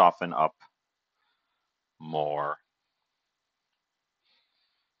soften up more.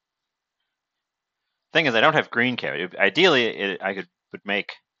 Thing is, I don't have green cabbage. Ideally, I would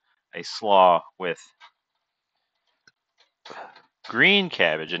make a slaw with green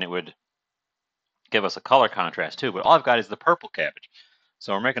cabbage, and it would give us a color contrast too. But all I've got is the purple cabbage,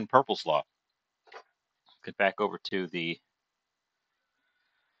 so we're making purple slaw. Get back over to the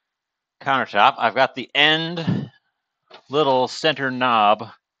countertop. I've got the end little center knob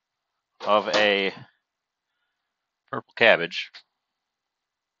of a purple cabbage,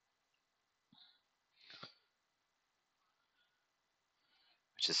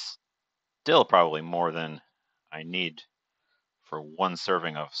 which is still probably more than I need for one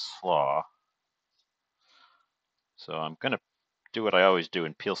serving of slaw. So I'm going to do what I always do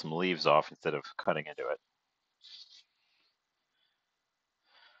and peel some leaves off instead of cutting into it.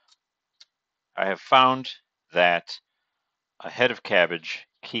 I have found that a head of cabbage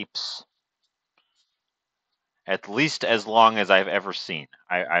keeps at least as long as I've ever seen.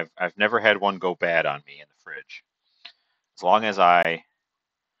 I've never had one go bad on me in the fridge. As long as I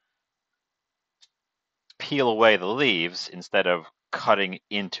peel away the leaves instead of cutting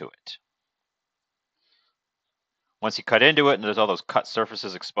into it. Once you cut into it and there's all those cut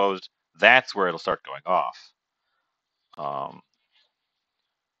surfaces exposed, that's where it'll start going off.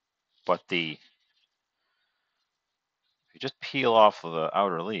 But if you just peel off the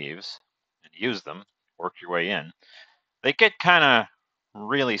outer leaves and use them, work your way in, they get kind of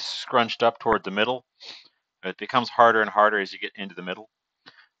really scrunched up toward the middle. It becomes harder and harder as you get into the middle.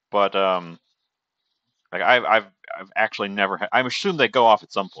 But like I've actually never had. I assume they go off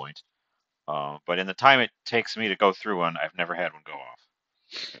at some point. But in the time it takes me to go through one, I've never had one go off.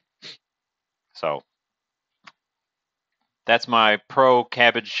 So that's my pro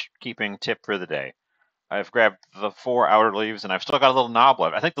cabbage keeping tip for the day. I've grabbed the 4 outer leaves, and I've still got a little knob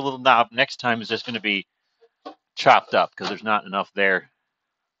left. I think the little knob next time is just going to be chopped up because there's not enough there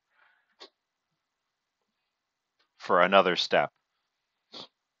for another step.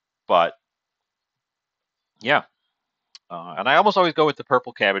 But yeah, and I almost always go with the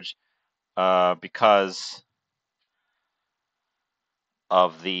purple cabbage because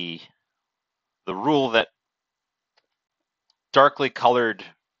of the rule that darkly colored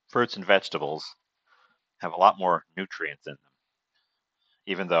fruits and vegetables have a lot more nutrients in them,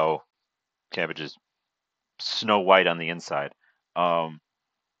 even though cabbage is snow white on the inside. I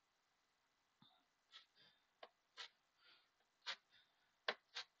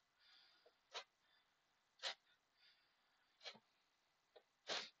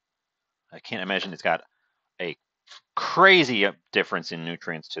can't imagine it's got a crazy difference in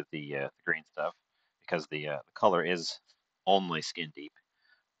nutrients to the green stuff because the color is only skin deep,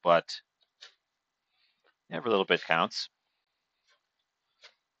 but every little bit counts.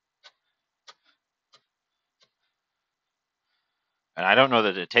 And I don't know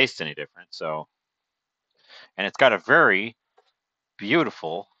that it tastes any different. So, and it's got a very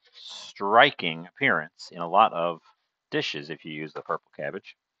beautiful, striking appearance in a lot of dishes if you use the purple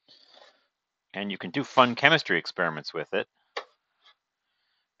cabbage. And you can do fun chemistry experiments with it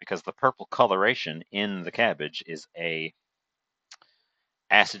because the purple coloration in the cabbage is a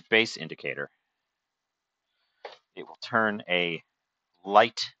acid-base indicator. It will turn a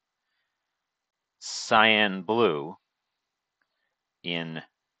light cyan blue in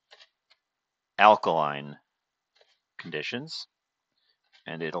alkaline conditions,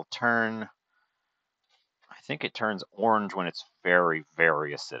 and it'll turn, I think it turns orange when it's very,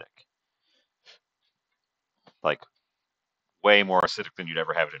 very acidic. Like way more acidic than you'd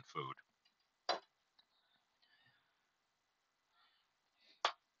ever have it in food.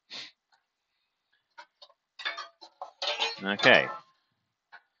 Okay.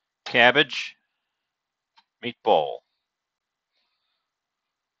 Cabbage, meatball.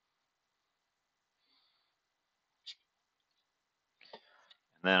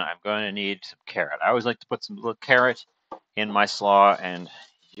 And then I'm going to need some carrot. I always like to put some little carrot in my slaw, and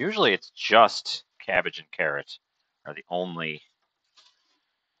usually it's just cabbage and carrot are the only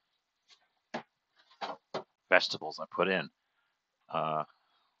vegetables I put in.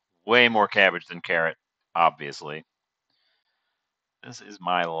 Way more cabbage than carrot, obviously. This is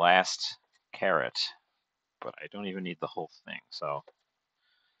my last carrot, but I don't even need the whole thing, so.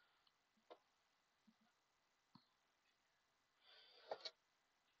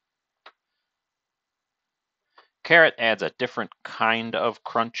 Carrot adds a different kind of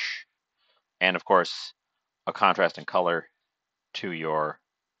crunch, and of course, a contrasting color to your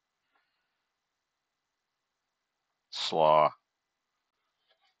slaw.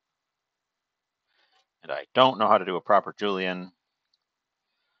 And I don't know how to do a proper julienne.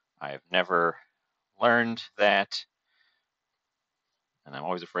 I've never learned that, and I'm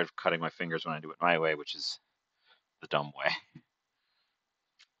always afraid of cutting my fingers when I do it my way, which is the dumb way.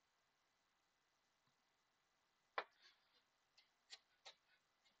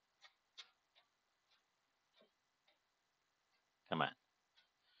 Come on.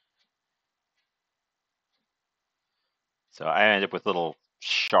 So I end up with little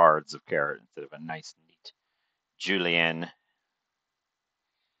shards of carrot instead of a nice, neat julienne.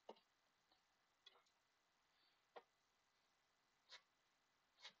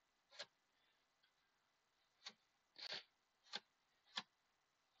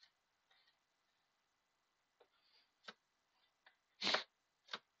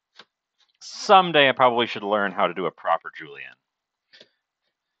 Someday I probably should learn how to do a proper julienne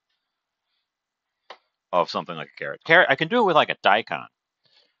of something like a carrot. Carrot, I can do it with like a daikon,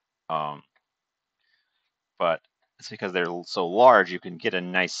 but it's because they're so large you can get a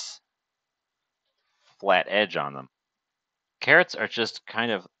nice flat edge on them. Carrots are just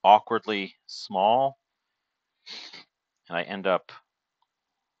kind of awkwardly small, and I end up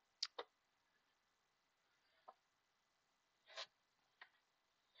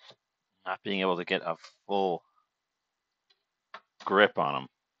not being able to get a full grip on them.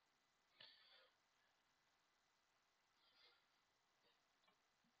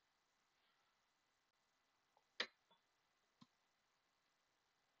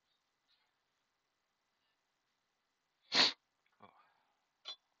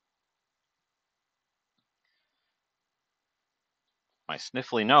 My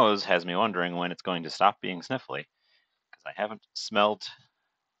sniffly nose has me wondering when it's going to stop being sniffly, because I haven't smelled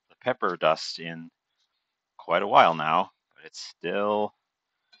the pepper dust in quite a while now, but it's still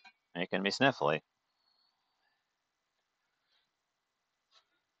making me sniffly.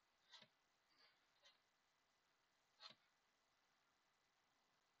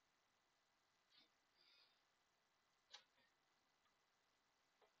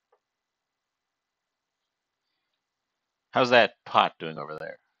 How's that pot doing over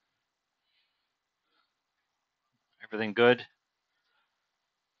there? Everything good?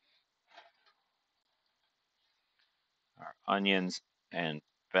 Our onions and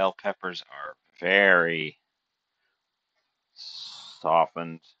bell peppers are very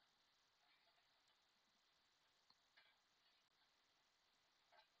softened.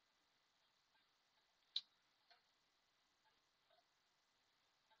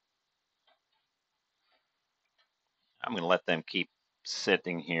 I'm going to let them keep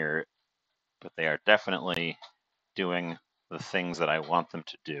sitting here, but they are definitely doing the things that I want them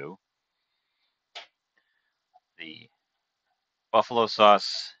to do. The buffalo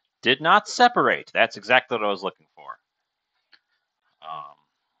sauce did not separate. That's exactly what I was looking for.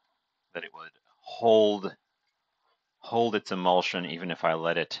 That it would hold its emulsion even if I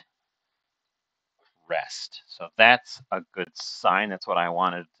let it rest. So that's a good sign. That's what I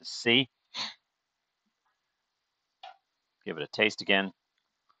wanted to see. Give it a taste again.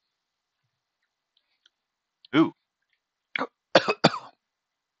 Ooh.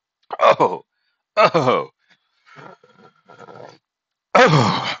 Oh. Oh.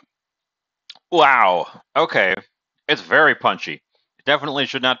 Oh. Wow. Okay. It's very punchy. It definitely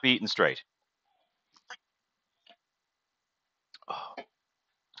should not be eaten straight.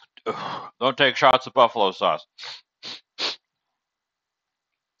 Don't take shots of buffalo sauce.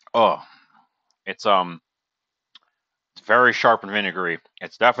 Oh, it's very sharp and vinegary.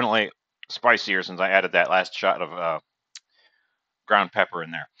 It's definitely spicier since I added that last shot of ground pepper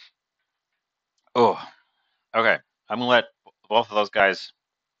in there. Oh, okay. I'm gonna let both of those guys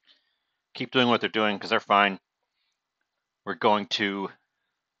keep doing what they're doing because they're fine. We're going to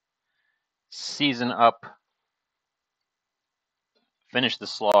season up, finish the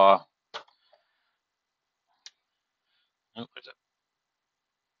slaw. Oh, there's a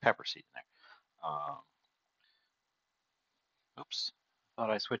pepper seed in there. Oops. thought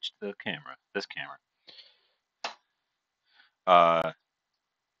I switched the camera. This camera.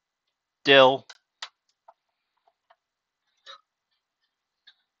 Dill.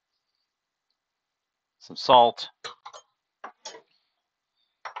 Some salt.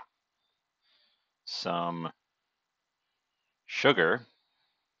 Some sugar.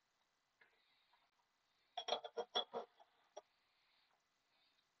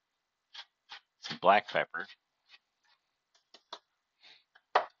 Some black pepper.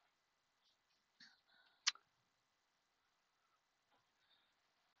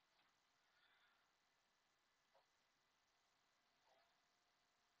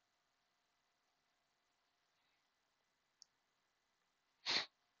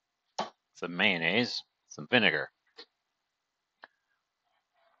 Some mayonnaise. Some vinegar.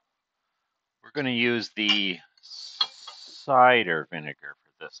 We're going to use the cider vinegar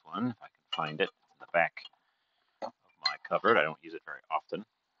for this one, if I can find it. It's in the back of my cupboard. I don't use it very often.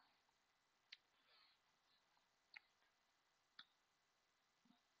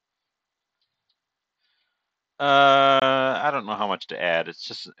 I don't know how much to add. It's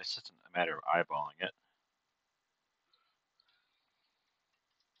just a matter of eyeballing it.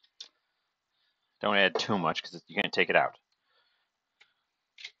 Don't add too much because you can't take it out.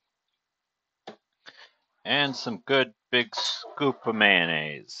 And some good big scoop of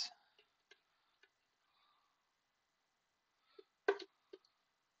mayonnaise.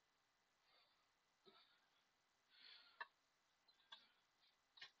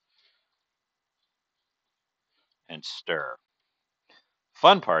 And stir.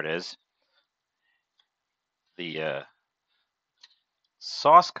 Fun part is the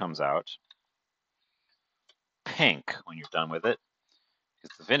sauce comes out pink when you're done with it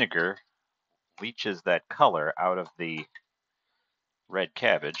because the vinegar leaches that color out of the red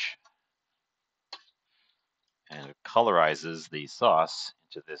cabbage and it colorizes the sauce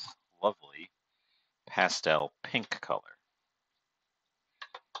into this lovely pastel pink color.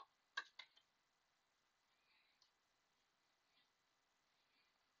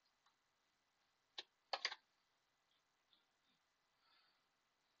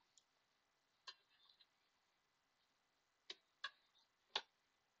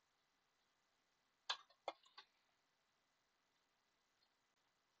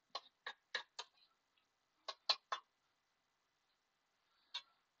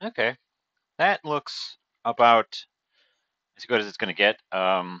 Okay, that looks about as good as it's going to get.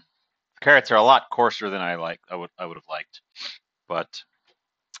 Carrots are a lot coarser than I would have liked, but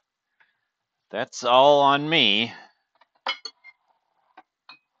that's all on me.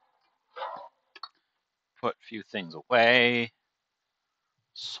 Put a few things away.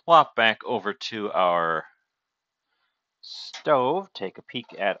 Swap back over to our stove. Take a peek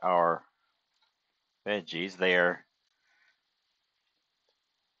at our veggies. They're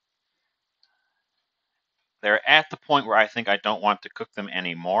at the point where I think I don't want to cook them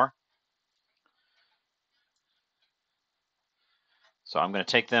anymore. So I'm going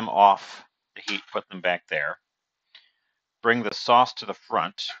to take them off the heat, put them back there. Bring the sauce to the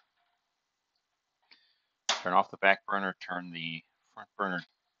front. Turn off the back burner, turn the front burner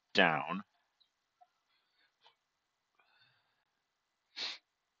down.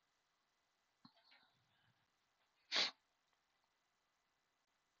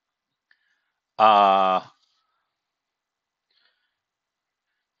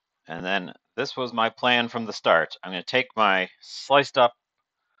 And then this was my plan from the start. I'm going to take my sliced up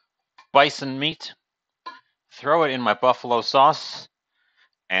bison meat, throw it in my buffalo sauce,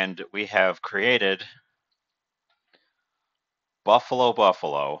 and we have created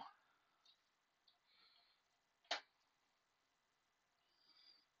Buffalo.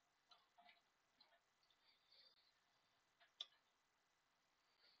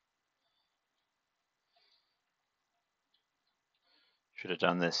 Should have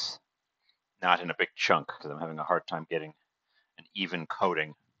done this not in a big chunk because I'm having a hard time getting an even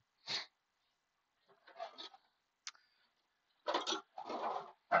coating. I'm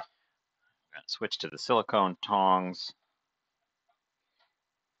going to switch to the silicone tongs.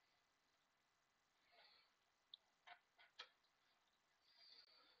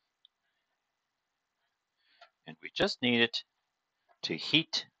 And we just need it to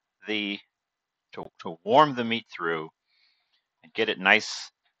heat to warm the meat through and get it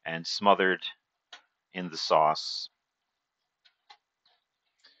nice and smothered in the sauce.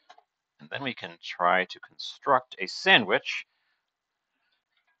 And then we can try to construct a sandwich.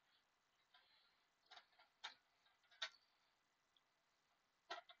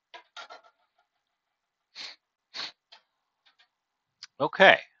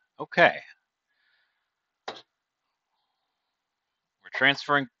 Okay. We're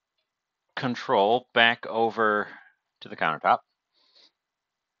transferring control back over to the countertop.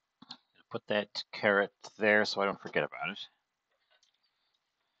 Put that carrot there so I don't forget about it.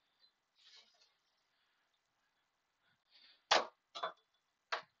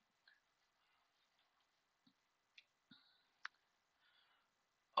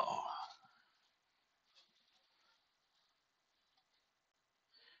 Oh.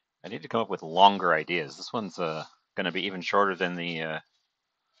 I need to come up with longer ideas. This one's going to be even shorter than the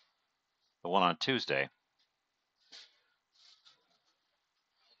one on Tuesday.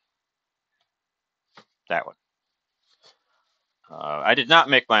 That one. I did not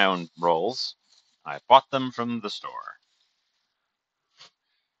make my own rolls. I bought them from the store.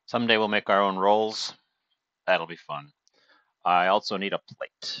 Someday we'll make our own rolls. That'll be fun. I also need a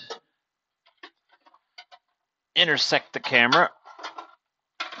plate. Intersect the camera.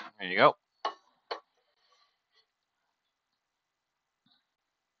 There you go.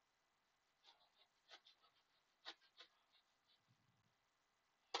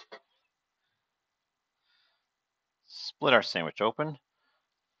 Split our sandwich open.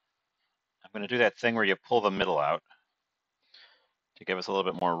 I'm going to do that thing where you pull the middle out to give us a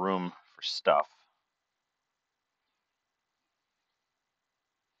little bit more room for stuff.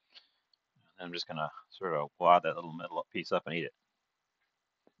 And I'm just going to sort of wad that little middle piece up and eat it.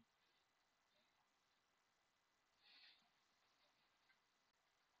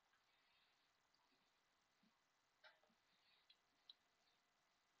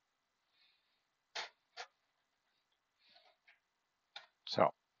 So,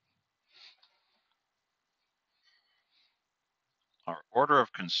 our order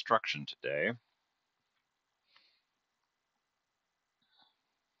of construction today.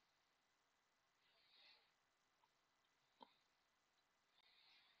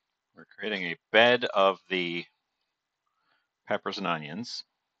 We're creating a bed of the peppers and onions.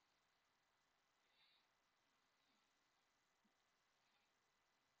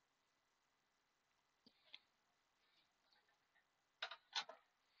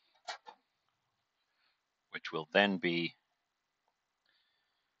 Which will then be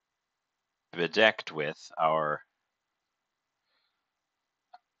bedecked with our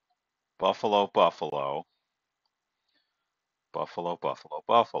buffalo, buffalo, buffalo, buffalo,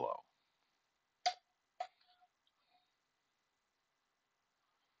 buffalo.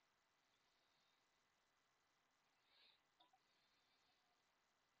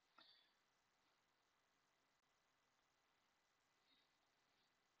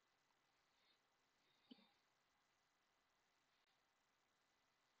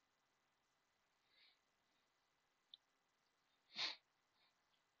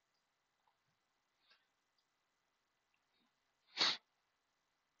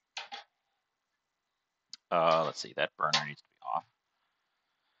 Let's see, that burner needs to be off.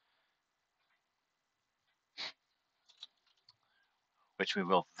 Which we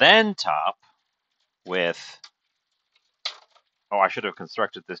will then top with. Oh, I should have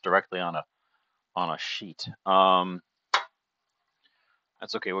constructed this directly on a sheet. That's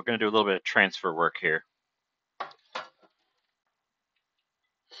okay. We're going to do a little bit of transfer work here. We're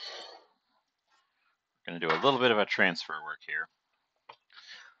going to do a little bit of a transfer work here.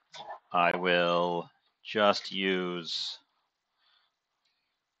 I will just use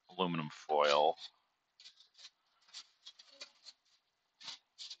aluminum foil.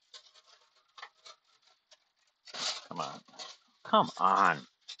 Come on. Come on.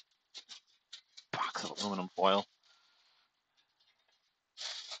 Box of aluminum foil.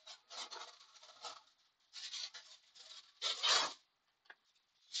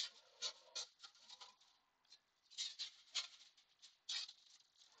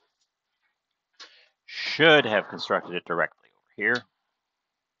 Should have constructed it directly over here.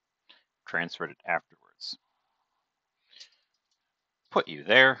 Transferred it afterwards. Put you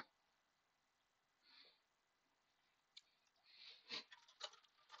there.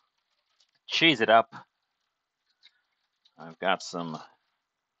 Cheese it up. I've got some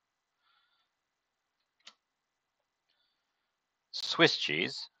Swiss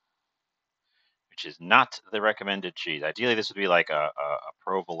cheese, which is not the recommended cheese. Ideally, this would be like a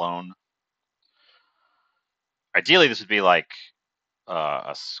provolone. Ideally, this would be like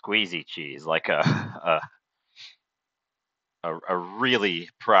a squeezy cheese, like a really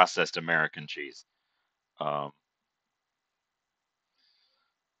processed American cheese.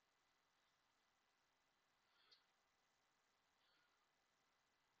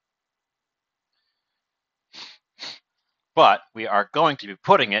 But we are going to be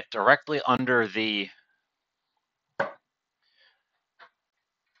putting it directly under the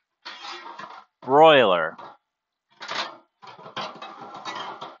broiler.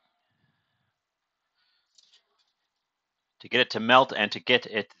 get it to melt and to get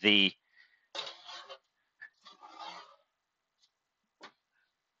it the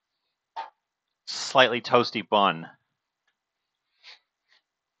slightly toasty bun.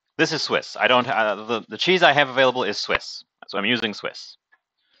 This is Swiss. I don't. The cheese I have available is Swiss, so I'm using Swiss.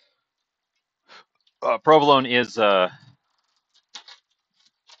 Provolone is the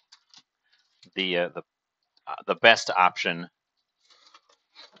best option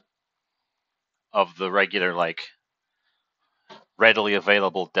of the regular, like, readily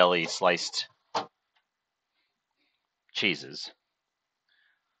available deli sliced cheeses.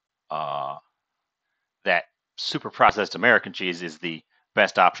 That super processed American cheese is the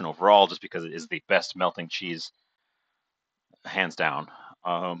best option overall, just because it is the best melting cheese, hands down.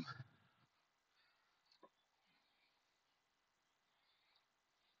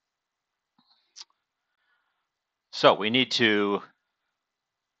 So we need to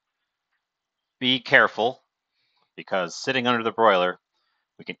be careful, because sitting under the broiler,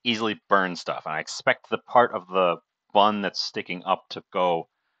 we can easily burn stuff. And I expect the part of the bun that's sticking up to go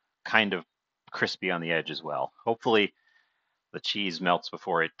kind of crispy on the edge as well. Hopefully the cheese melts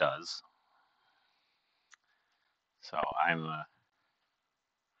before it does. So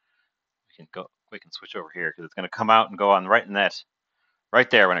we can switch over here, because it's going to come out and go on right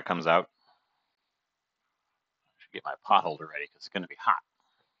there when it comes out. I should get my pot holder ready, because it's going to be hot.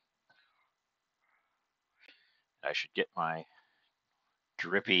 I should get my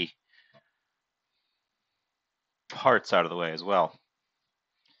drippy parts out of the way as well.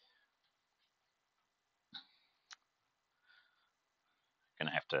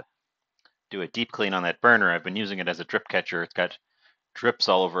 Gonna have to do a deep clean on that burner. I've been using it as a drip catcher. It's got drips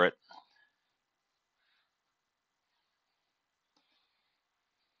all over it.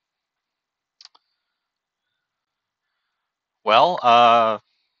 Well,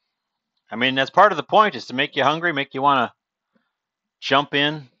 I mean, that's part of the point, is to make you hungry, make you want to jump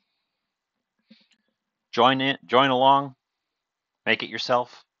in, join along, make it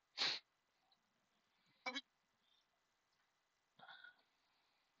yourself.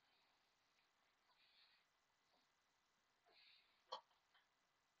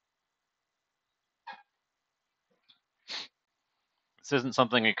 This isn't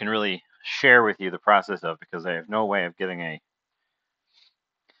something I can really share with you the process of, because I have no way of getting a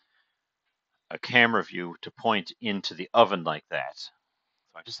camera view to point into the oven like that. So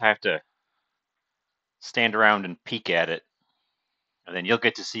I just have to stand around and peek at it, and then you'll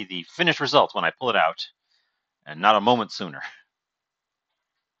get to see the finished results when I pull it out, and not a moment sooner.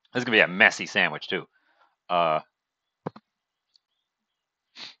 This is gonna be a messy sandwich too.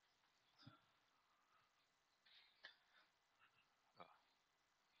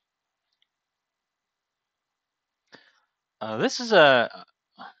 This is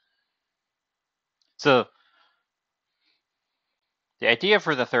so the idea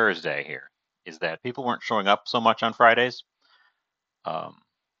for the Thursday here is that people weren't showing up so much on Fridays, because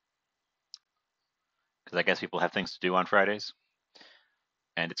I guess people have things to do on Fridays,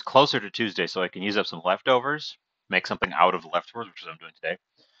 and it's closer to Tuesday, so I can use up some leftovers, make something out of the leftovers, which is what I'm doing today.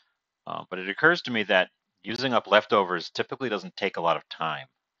 But it occurs to me that using up leftovers typically doesn't take a lot of time,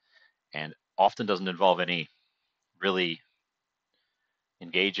 and often doesn't involve any really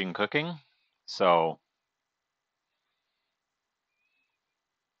engaging cooking. So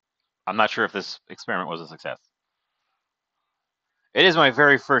I'm not sure if this experiment was a success. It is my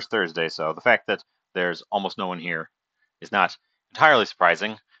very first Thursday, so the fact that there's almost no one here is not entirely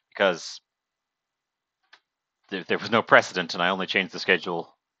surprising, because there was no precedent, and I only changed the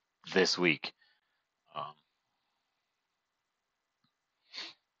schedule this week.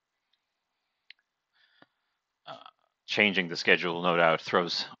 Changing the schedule, no doubt,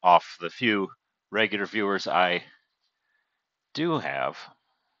 throws off the few regular viewers I do have.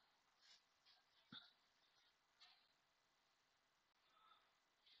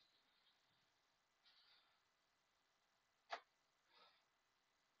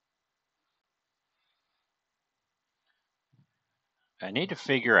 I need to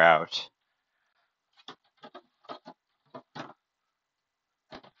figure out if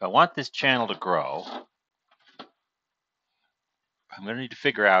I want this channel to grow. I'm going to need to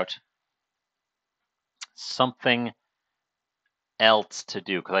figure out something else to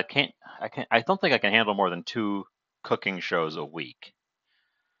do, because I don't think I can handle more than 2 cooking shows a week.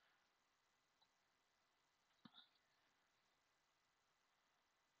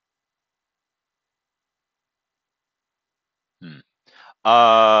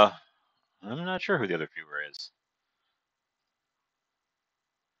 I'm not sure who the other viewer is.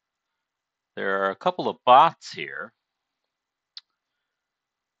 There are a couple of bots here.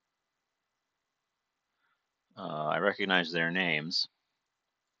 I recognize their names.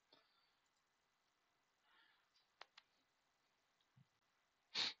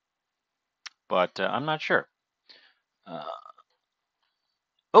 But I'm not sure.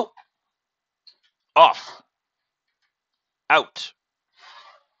 Oh! Off! Out!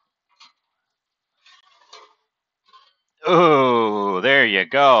 Oh, there you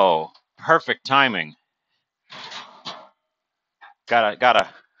go. Perfect timing. Got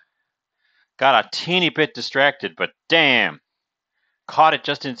a teeny bit distracted, but damn, caught it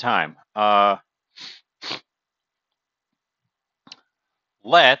just in time.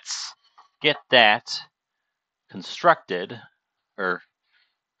 Let's get that constructed or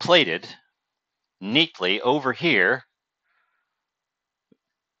plated neatly over here.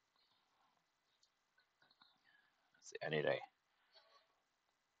 Let's see, I need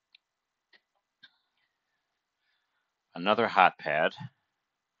another hot pad.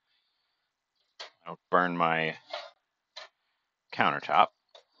 I don't burn my countertop.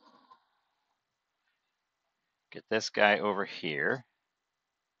 Get this guy over here.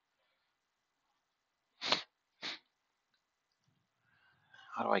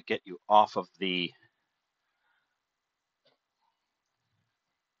 How do I get you off of the...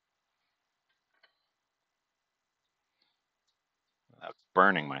 without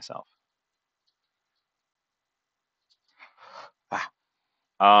burning myself?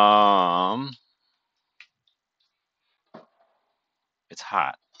 It's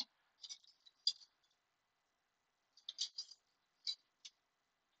hot.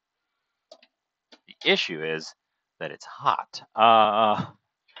 The issue is that it's hot,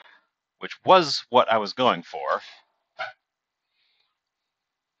 which was what I was going for.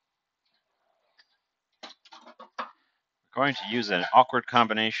 We're going to use an awkward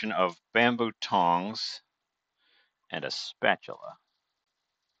combination of bamboo tongs and a spatula.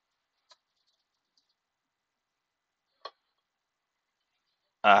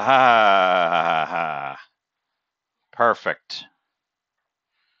 Aha! Perfect.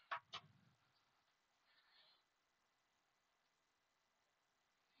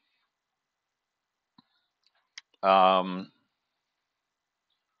 What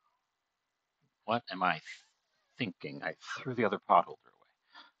am I thinking? I threw the other pot holder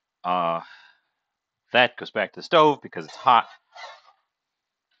away. That goes back to the stove because it's hot.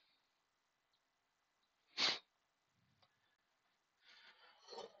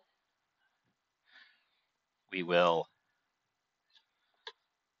 We will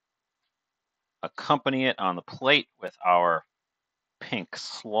accompany it on the plate with our pink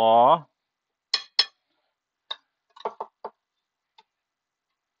slaw.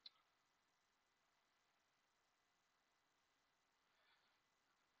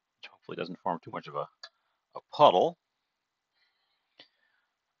 Which hopefully doesn't form too much of a puddle.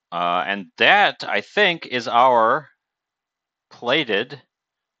 And that, I think, is our plated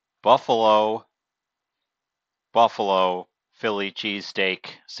buffalo Philly cheesesteak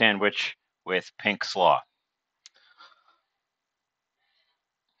sandwich with pink slaw.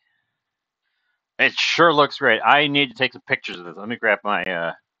 It sure looks great. I need to take some pictures of this. Let me grab my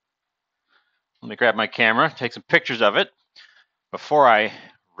camera, take some pictures of it before I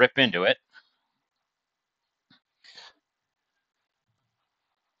rip into it.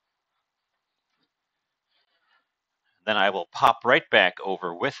 Then I will pop right back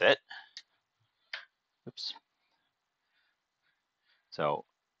over with it. Oops. So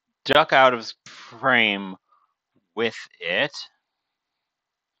duck out of frame with it.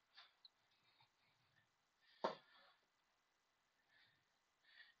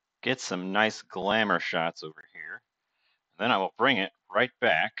 Get some nice glamour shots over here. Then I will bring it right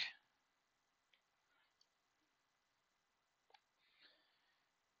back.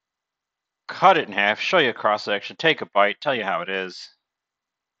 Cut it in half, show you a cross section, take a bite, tell you how it is.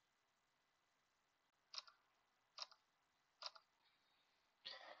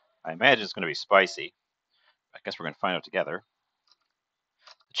 I imagine it's going to be spicy. I guess we're going to find out together.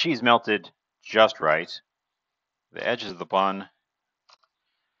 The cheese melted just right. The edges of the bun,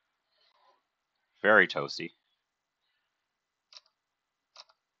 very toasty.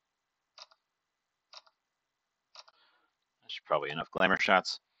 That's probably enough glamour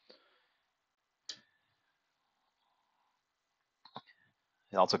shots.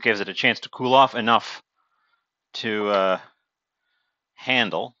 It also gives it a chance to cool off enough to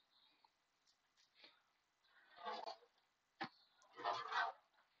handle.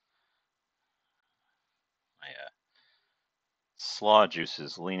 My slaw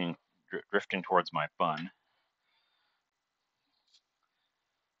juices drifting towards my bun.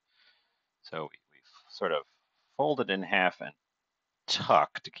 So we've sort of folded in half and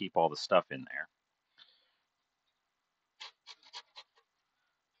tuck to keep all the stuff in there.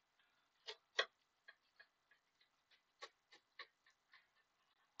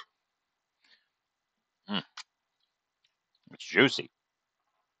 It's juicy.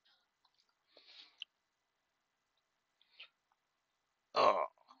 Oh,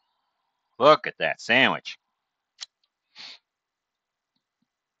 look at that sandwich.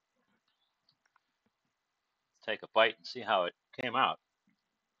 Let's take a bite and see how it came out.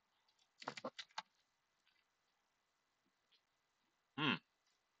 Hmm.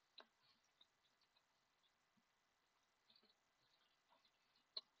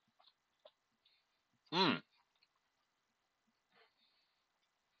 Hmm.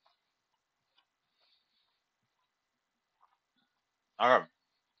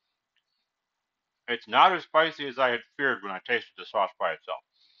 It's not as spicy as I had feared when I tasted the sauce by itself,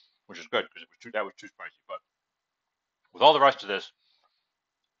 which is good because that was too spicy. But with all the rest of this,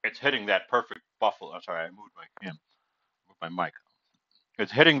 it's hitting that perfect buffalo. I'm sorry, I moved my mic.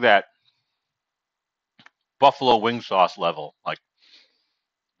 It's hitting that buffalo wing sauce level, like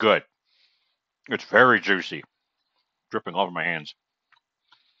good. It's very juicy, dripping all over my hands.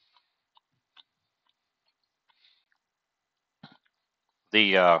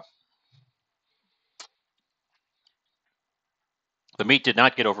 The meat did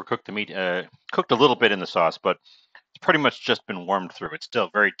not get overcooked. The meat cooked a little bit in the sauce, but it's pretty much just been warmed through. It's still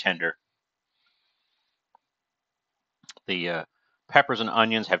very tender. The peppers and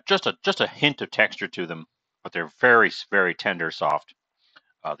onions have just a hint of texture to them, but they're very, very tender, soft.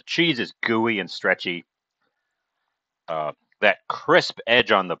 The cheese is gooey and stretchy. That crisp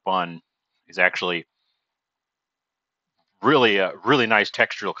edge on the bun is actually really a really nice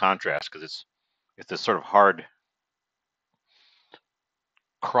textural contrast because it's this sort of hard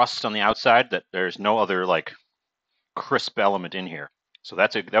crust on the outside that there's no other like crisp element in here. So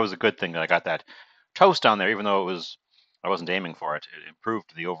that was a good thing that I got that toast on there, even though I wasn't aiming for it. It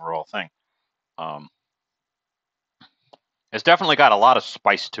improved the overall thing. Um, it's definitely got a lot of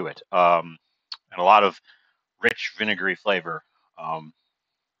spice to it, and a lot of rich vinegary flavor.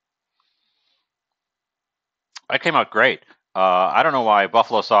 That came out great. I don't know why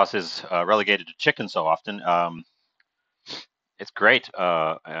buffalo sauce is relegated to chicken so often. It's great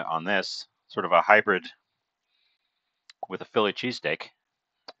on this sort of a hybrid with a Philly cheesesteak.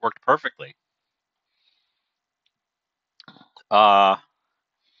 Worked perfectly. I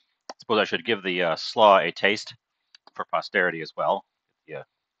suppose I should give the slaw a taste for posterity as well. Yeah,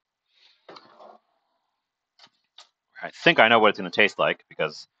 I think I know what it's going to taste like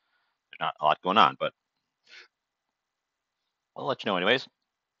because there's not a lot going on, but I'll let you know anyways.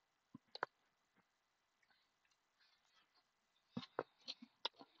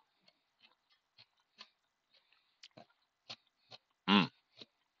 Mm.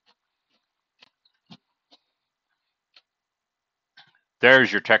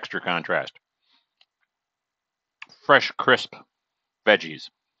 There's your texture contrast. Fresh, crisp veggies.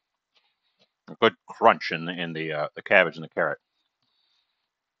 A good crunch in the cabbage and the carrot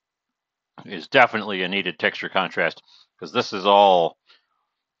is definitely a needed texture contrast because this is all.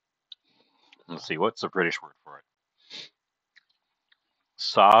 Let's see, what's the British word for it?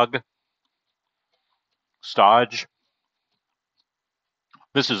 Stodge.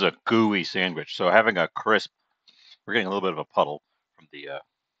 This is a gooey sandwich, so having a crisp. We're getting a little bit of a puddle from the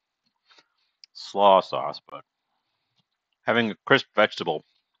slaw sauce, but having a crisp vegetable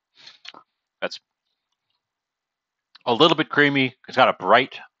that's a little bit creamy. It's got a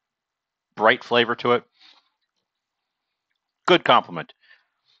bright flavor to it. Good compliment.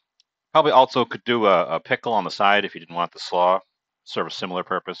 Probably also could do a pickle on the side if you didn't want the slaw. Serve a similar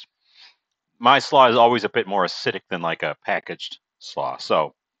purpose. My slaw is always a bit more acidic than like a packaged slaw,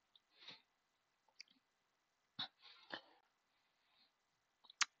 so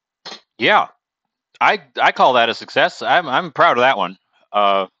yeah, I call that a success. I'm proud of that one.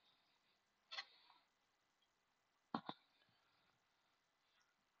 Uh,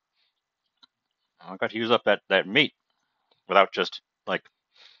 I got to use up that meat without just like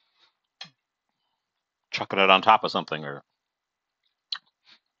chucking it on top of something or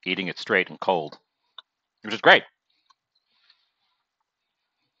eating it straight and cold, which is great.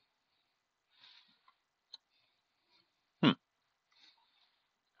 Hmm.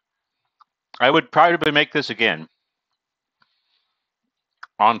 I would probably make this again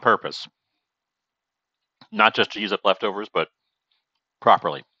on purpose, not just to use up leftovers, but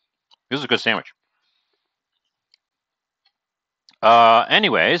properly. This is a good sandwich.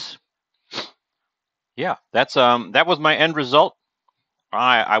 Anyways, yeah, that was my end result.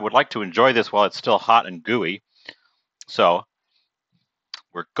 I would like to enjoy this while it's still hot and gooey. So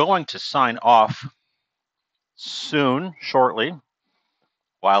we're going to sign off shortly,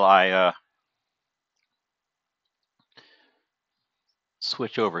 while I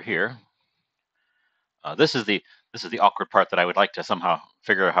switch over here. This is this is the awkward part that I would like to somehow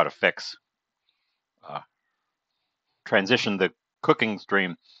figure out how to fix. Transition the cooking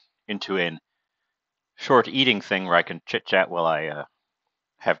stream into a short eating thing where I can chit chat while I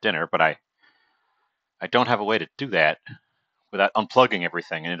have dinner, but I don't have a way to do that without unplugging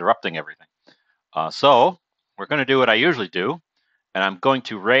everything and interrupting everything. So we're going to do what I usually do, and I'm going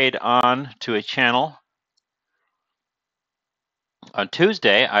to raid on to a channel. On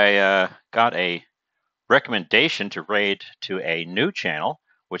Tuesday, I got a recommendation to raid to a new channel,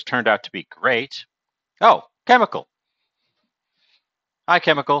 which turned out to be great. Oh, Chemical. Hi,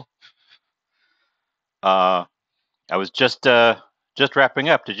 Chemical. I was just wrapping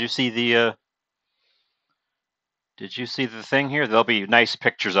up. Did you see the thing here? There'll be nice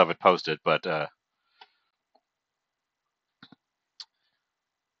pictures of it posted, but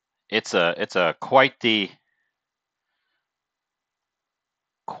it's a quite the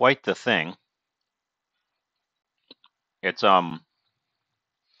thing. It's a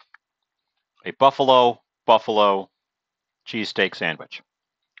buffalo cheesesteak sandwich.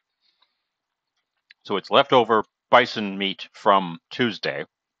 So it's leftover bison meat from Tuesday.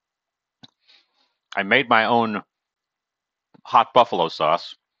 I made my own hot buffalo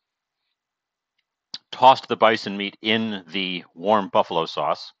sauce, tossed the bison meat in the warm buffalo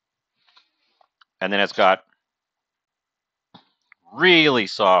sauce, and then it's got really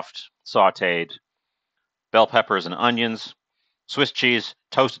soft sauteed bell peppers and onions, Swiss cheese,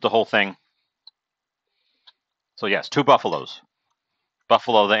 toasted the whole thing. So yes, 2 buffaloes.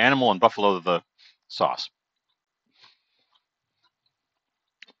 Buffalo the animal and buffalo the sauce.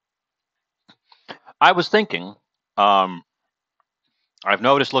 I was thinking, I've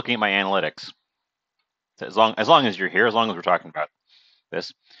noticed looking at my analytics, as long as you're here, as long as we're talking about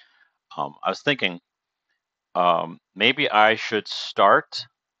this, I was thinking maybe I should start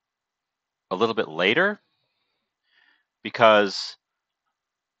a little bit later, because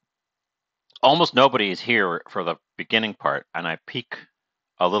almost nobody is here for the beginning part, and I peak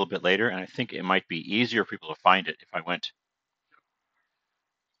a little bit later, and I think it might be easier for people to find it if I went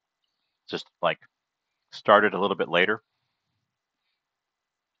just like started a little bit later.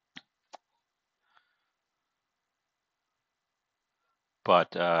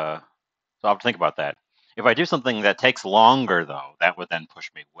 But so I'll have to think about that. If I do something that takes longer, though, that would then push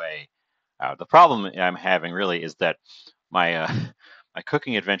me way out. The problem I'm having really is that my my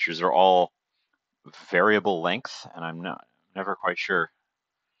cooking adventures are all variable length, and I'm never quite sure.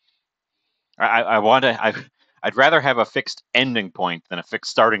 I want to. I'd rather have a fixed ending point than a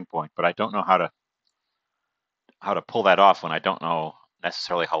fixed starting point, but I don't know how to pull that off when I don't know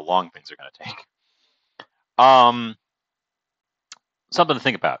necessarily how long things are going to take. Something to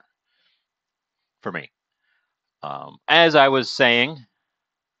think about for me. As I was saying,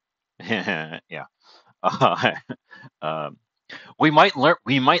 yeah, um, we might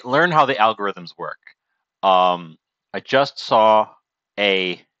learn how the algorithms work. I just saw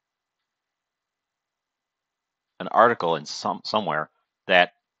an article in somewhere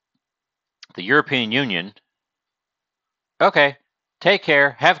that the European Union. Okay, take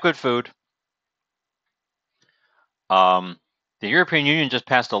care, have good food. The European Union just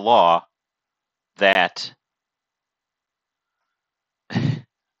passed a law that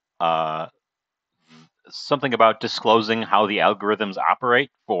something about disclosing how the algorithms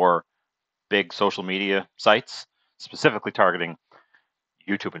operate for big social media sites, specifically targeting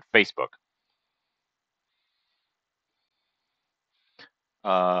YouTube and Facebook.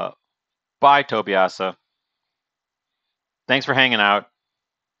 Bye, Tobiasa. Thanks for hanging out.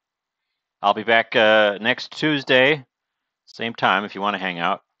 I'll be back next Tuesday, same time, if you want to hang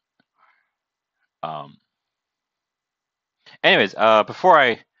out. Anyways, before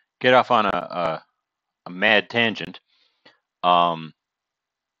I get off on a mad tangent, I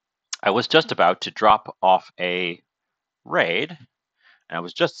was just about to drop off a raid, and I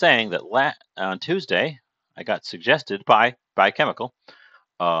was just saying that on Tuesday I got suggested by Chemical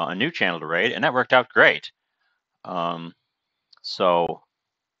a new channel to raid, and that worked out great. So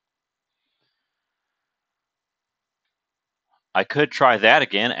I could try that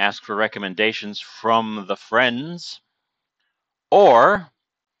again, ask for recommendations from the friends, or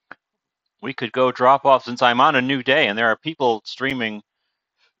we could go drop off, since I'm on a new day and there are people streaming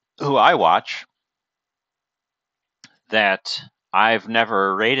who I watch that I've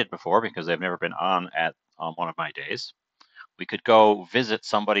never raided before because they've never been on one of my days. We could go visit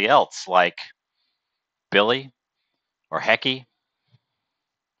somebody else, like Billy or Hecky.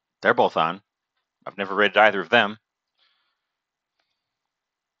 They're both on. I've never raided either of them.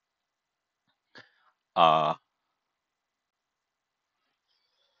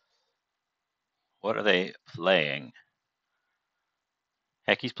 What are they playing?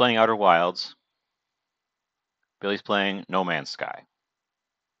 Hecky's playing Outer Wilds. Billy's playing No Man's Sky.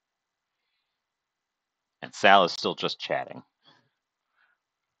 And Sal is still just chatting.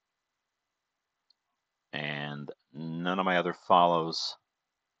 And none of my other follows.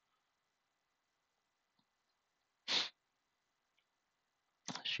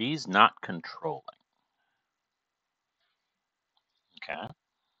 She's not controlling. Okay. Let's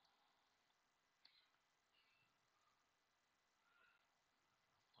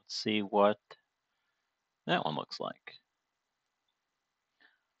see what that one looks like.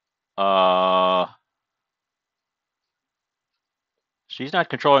 She's not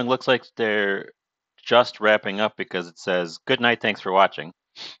controlling. Looks like they're just wrapping up because it says "Good night, thanks for watching"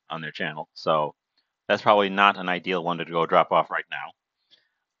 on their channel. So that's probably not an ideal one to go drop off right now.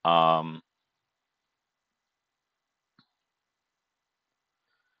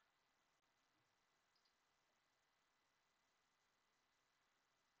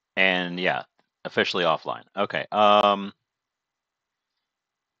 And yeah, officially offline. Okay.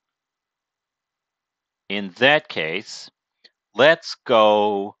 In that case, let's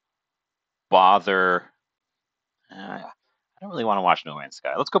go bother. I don't really want to watch No Man's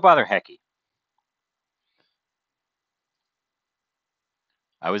Sky. Let's go bother Hecky.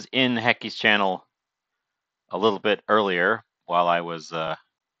 I was in Hecky's channel a little bit earlier while I was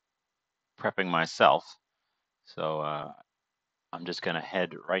prepping myself. So I'm just going to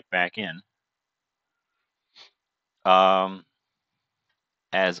head right back in.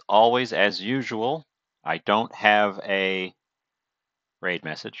 As always, as usual, I don't have a raid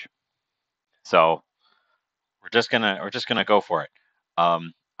message. So we're just gonna go for it.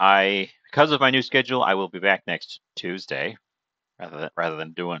 Because of my new schedule, I will be back next Tuesday rather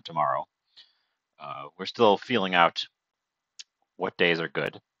than doing it tomorrow. We're still feeling out what days are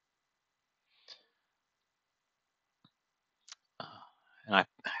good. And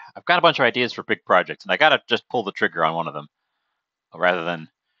I've got a bunch of ideas for big projects, and I gotta just pull the trigger on one of them rather than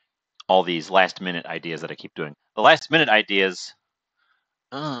all these last minute ideas that I keep doing. The last minute ideas,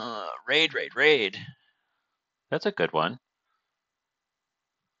 raid. That's a good one.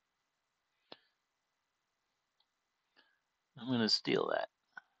 I'm gonna steal that.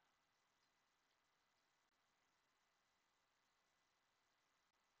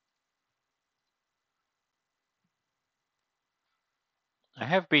 I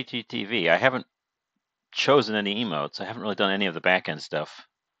have BTTV. I haven't chosen any emotes. I haven't really done any of the back end stuff.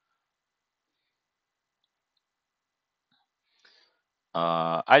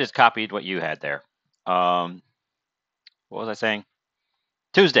 I just copied what you had there. What was I saying?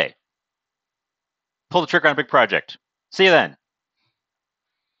 Tuesday. Pull the trigger on a big project. See you then.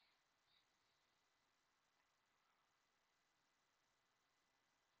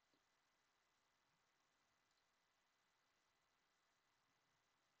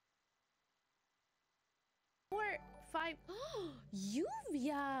 Four, five.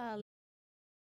 Lluvia.